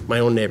pride in my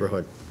own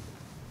neighborhood.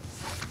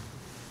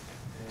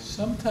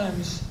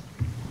 Sometimes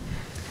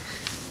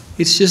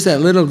it's just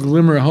that little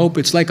glimmer of hope.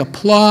 It's like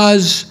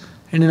applause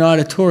in an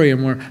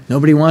auditorium where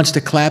nobody wants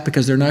to clap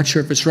because they're not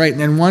sure if it's right. And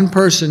then one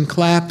person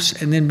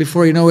claps, and then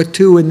before you know it,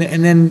 two, and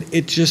then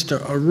it's just a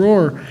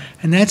roar.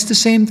 And that's the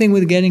same thing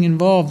with getting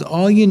involved.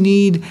 All you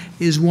need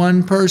is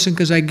one person,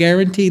 because I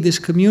guarantee this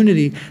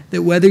community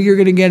that whether you're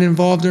going to get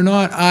involved or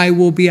not, I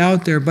will be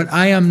out there. But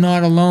I am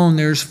not alone.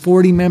 There's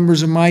 40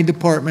 members of my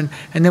department,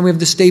 and then we have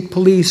the state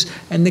police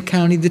and the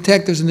county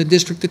detectives and the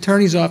district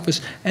attorney's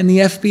office and the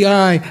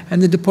FBI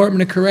and the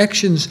Department of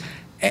Corrections.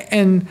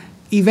 And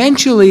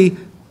eventually,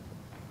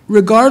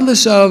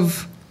 regardless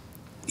of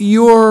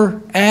your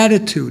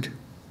attitude,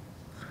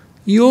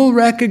 you'll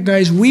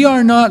recognize we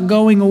are not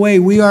going away.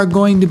 We are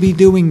going to be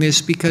doing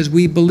this because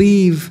we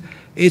believe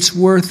it's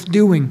worth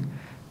doing.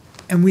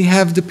 And we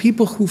have the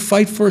people who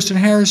fight for us in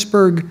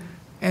Harrisburg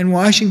and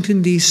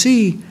Washington,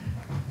 D.C.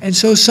 And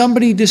so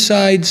somebody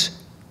decides,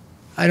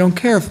 I don't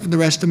care if the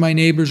rest of my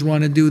neighbors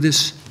want to do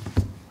this,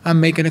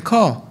 I'm making a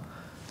call.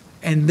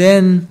 And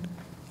then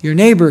your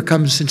neighbor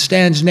comes and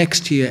stands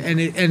next to you,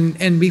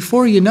 and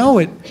before you know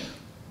it,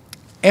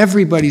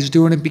 everybody's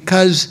doing it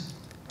because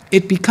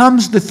it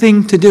becomes the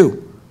thing to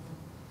do.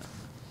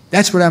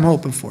 That's what I'm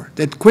hoping for,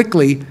 that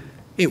quickly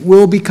it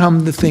will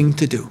become the thing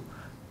to do.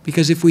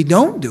 Because if we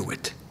don't do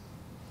it,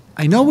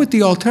 I know what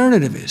the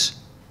alternative is.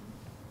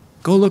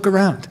 Go look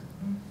around.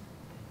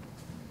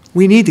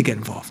 We need to get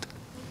involved.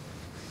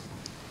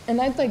 And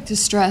I'd like to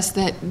stress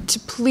that to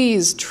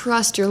please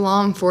trust your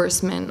law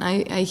enforcement.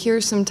 I hear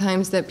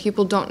sometimes that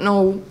people don't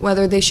know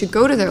whether they should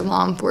go to their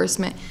law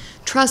enforcement.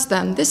 Trust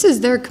them. This is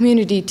their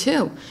community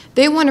too.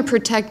 They want to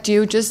protect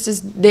you just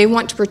as they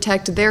want to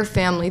protect their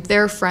family,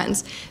 their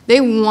friends.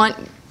 They want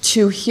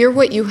to hear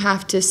what you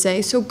have to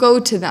say, so go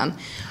to them.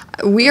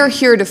 We are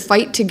here to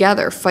fight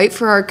together, fight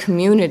for our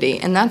community,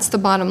 and that's the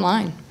bottom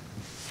line.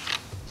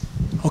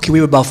 Okay, we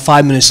have about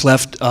 5 minutes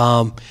left.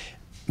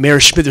 Mayor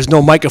Schmidt, there's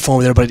no microphone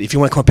over there, but if you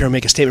want to come up here and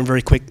make a statement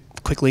very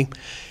quickly.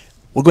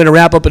 We're going to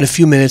wrap up in a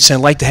few minutes, and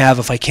I'd like to have,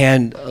 if I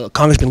can,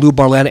 Congressman Lou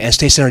Barletta and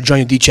State Senator John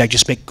Yudichak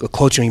just make a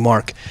closing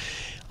remark.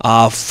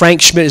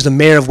 Frank Schmidt is the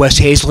mayor of West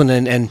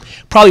Hazleton and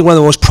probably one of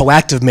the most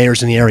proactive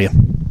mayors in the area.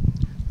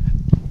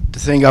 The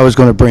thing I was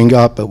going to bring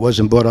up, it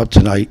wasn't brought up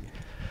tonight.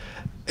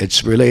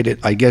 It's related,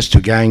 I guess, to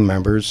gang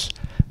members.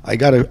 I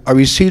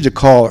received a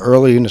call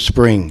early in the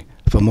spring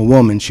from a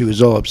woman. She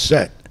was all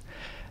upset.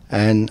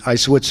 And I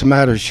said, what's the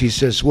matter? She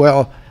says,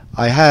 well,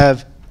 I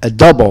have a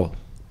double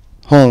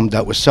home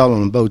that was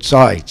selling on both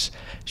sides.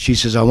 She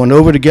says, I went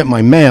over to get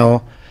my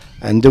mail,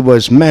 and there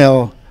was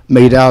mail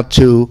made out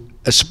to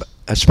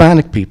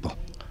Hispanic people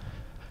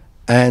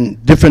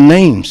and different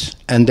names,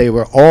 and they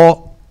were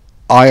all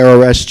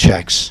IRS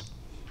checks.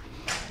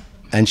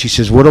 And she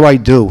says, what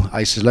do?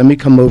 I said, let me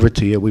come over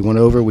to you. We went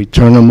over, we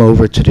turned them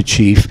over to the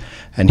chief,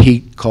 and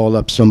he called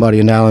up somebody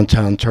in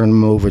Allentown, turned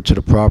them over to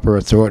the proper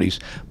authorities.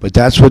 But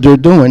that's what they're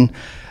doing.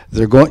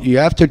 You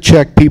have to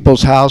check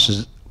people's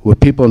houses with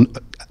people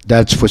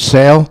that's for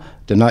sale.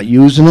 They're not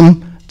using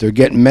them. They're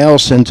getting mail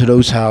sent to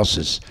those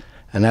houses.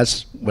 And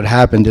that's what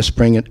happened this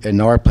spring in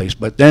our place.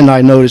 But then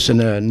I noticed in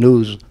the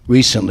news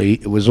recently,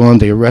 it was on,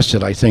 they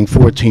arrested, I think,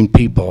 14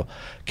 people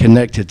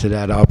connected to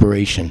that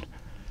operation.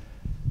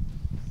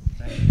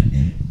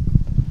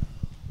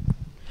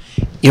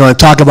 You know, I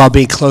talk about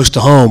being close to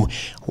home.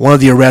 One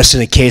of the arrests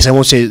in a case, I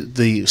won't say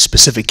the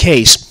specific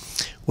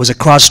case, was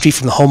across the street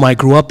from the home I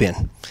grew up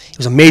in. It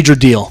was a major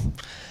deal.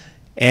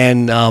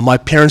 And my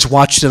parents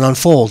watched it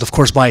unfold. Of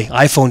course, my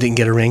iPhone didn't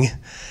get a ring,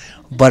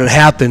 but it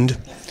happened.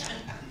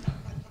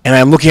 And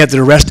I'm looking at the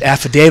arrest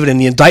affidavit and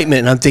the indictment,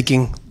 and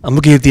I'm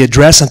looking at the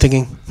address, I'm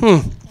thinking,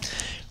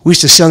 we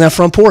used to sit on that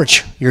front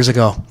porch years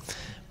ago.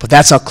 But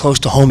that's how close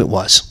to home it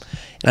was.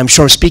 And I'm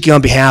sure I'm speaking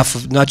on behalf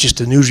of not just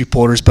the news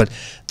reporters, but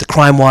the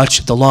Crime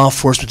Watch, the law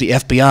enforcement, the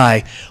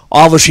FBI.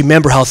 All of us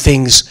remember how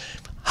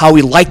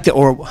we like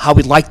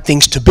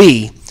things to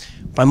be.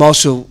 But I'm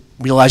also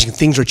realizing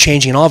things are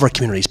changing in all of our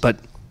communities. But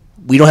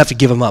we don't have to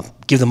give them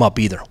up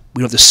either.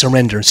 We don't have to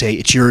surrender and say,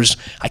 it's yours,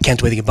 I can't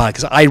do anything about it,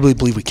 because I really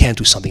believe we can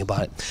do something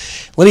about it.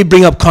 Let me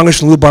bring up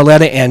Congressman Lou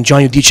Barletta and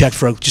John Yudichak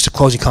for just a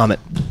closing comment.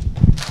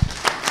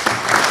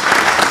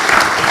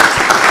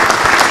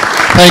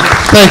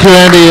 Thank you,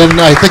 Andy, and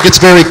I think it's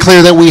very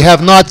clear that we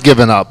have not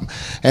given up.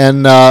 And,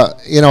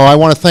 you know, I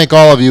want to thank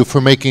all of you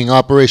for making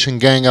Operation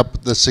Gang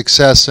Up the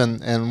success,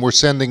 and we're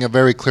sending a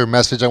very clear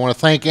message. I want to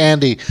thank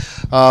Andy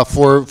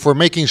for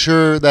making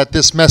sure that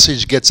this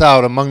message gets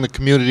out among the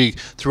community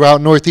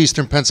throughout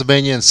northeastern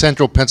Pennsylvania and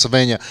central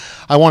Pennsylvania.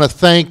 I want to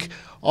thank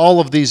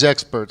all of these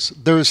experts.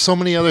 There are so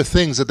many other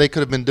things that they could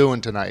have been doing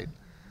tonight.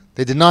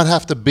 They did not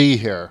have to be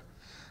here.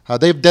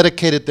 They've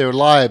dedicated their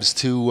lives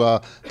to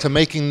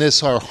making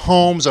this, our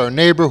homes, our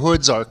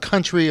neighborhoods, our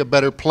country, a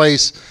better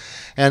place.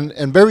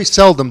 And very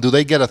seldom do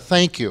they get a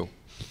thank you.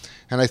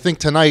 And I think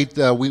tonight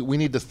we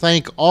need to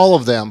thank all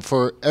of them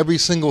for every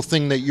single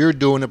thing that you're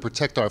doing to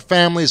protect our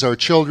families, our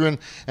children,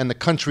 and the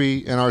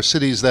country and our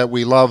cities that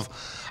we love.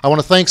 I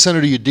want to thank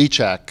Senator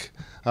Yudichak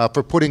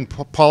for putting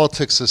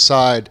politics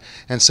aside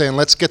and saying,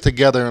 let's get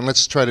together and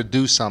let's try to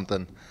do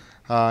something.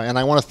 And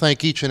I want to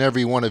thank each and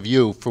every one of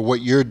you for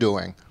what you're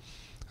doing.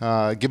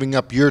 Giving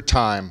up your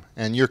time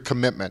and your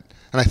commitment.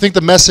 And I think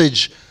the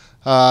message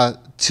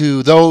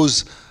to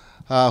those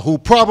who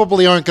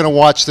probably aren't going to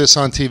watch this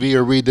on TV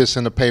or read this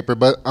in the paper,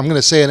 but I'm going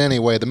to say it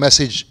anyway, the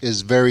message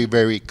is very,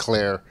 very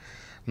clear.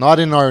 Not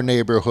in our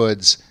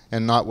neighborhoods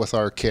and not with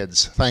our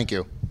kids. Thank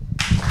you.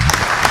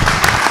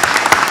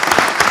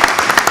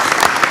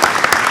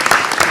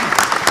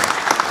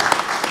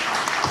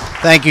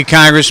 Thank you,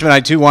 Congressman.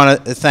 I too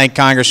want to thank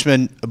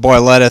Congressman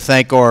Barletta,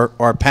 thank our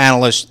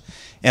panelists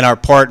and our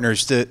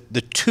partners. The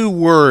two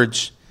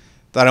words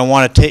that I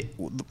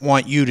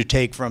want you to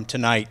take from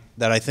tonight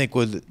that I think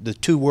were the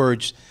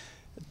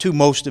two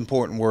most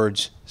important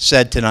words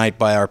said tonight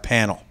by our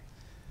panel.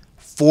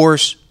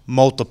 Force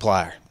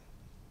multiplier,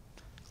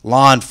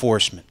 law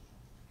enforcement,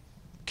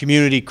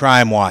 Community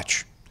Crime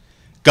Watch,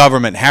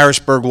 government,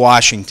 Harrisburg,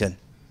 Washington,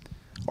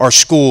 our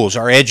schools,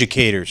 our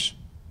educators,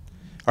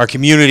 our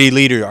community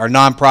leaders, our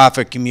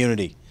nonprofit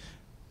community,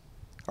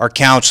 our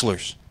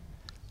counselors.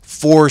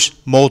 force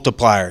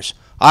multipliers.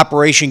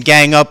 Operation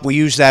Gang Up, we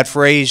use that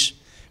phrase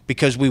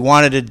because we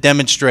wanted to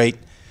demonstrate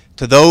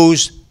to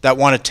those that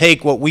want to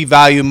take what we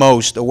value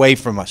most away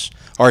from us,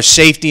 our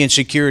safety and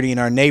security in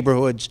our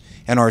neighborhoods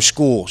and our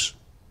schools.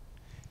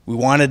 We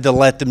wanted to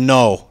let them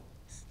know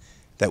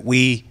that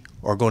we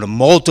are going to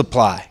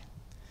multiply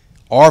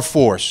our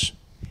force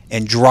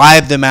and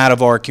drive them out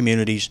of our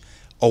communities,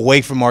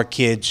 away from our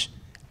kids,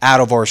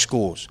 out of our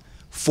schools.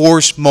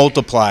 Force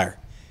multiplier.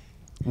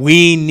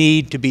 We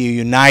need to be a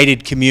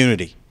united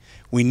community.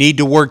 We need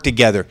to work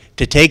together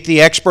to take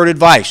the expert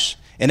advice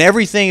and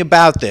everything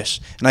about this.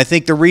 And I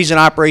think the reason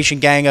Operation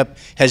Gang Up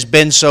has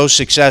been so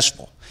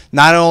successful,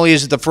 not only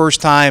is it the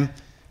first time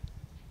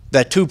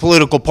that two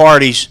political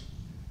parties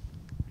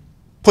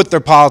put their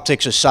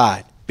politics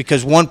aside,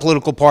 because one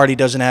political party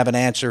doesn't have an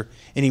answer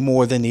any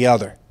more than the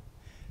other.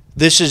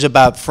 This is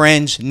about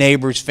friends,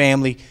 neighbors,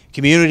 family,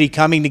 community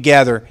coming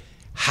together.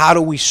 How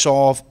do we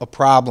solve a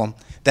problem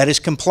that is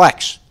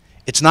complex?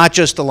 It's not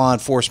just a law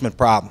enforcement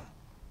problem.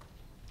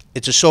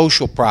 It's a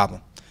social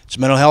problem. It's a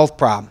mental health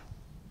problem.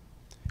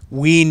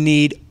 We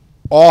need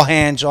all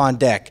hands on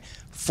deck.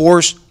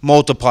 Force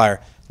multiplier.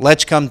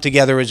 Let's come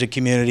together as a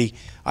community.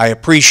 I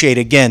appreciate,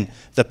 again,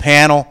 the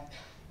panel.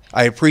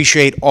 I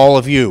appreciate all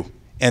of you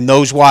and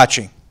those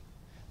watching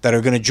that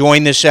are going to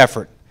join this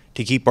effort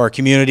to keep our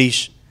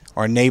communities,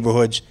 our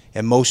neighborhoods,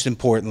 and most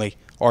importantly,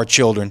 our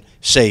children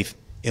safe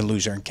in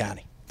Luzerne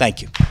County.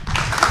 Thank you.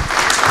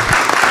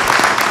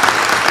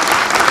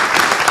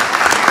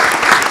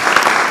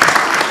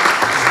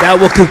 That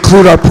will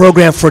conclude our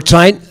program for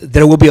tonight.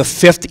 There will be a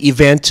fifth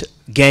event,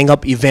 Gang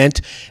Up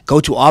event. Go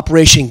to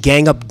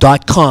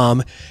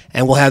operationgangup.com,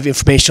 and we'll have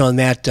information on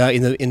that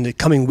in the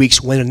coming weeks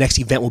when the next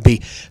event will be.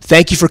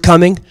 Thank you for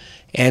coming,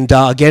 and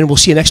again, we'll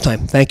see you next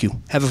time. Thank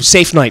you. Have a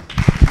safe night.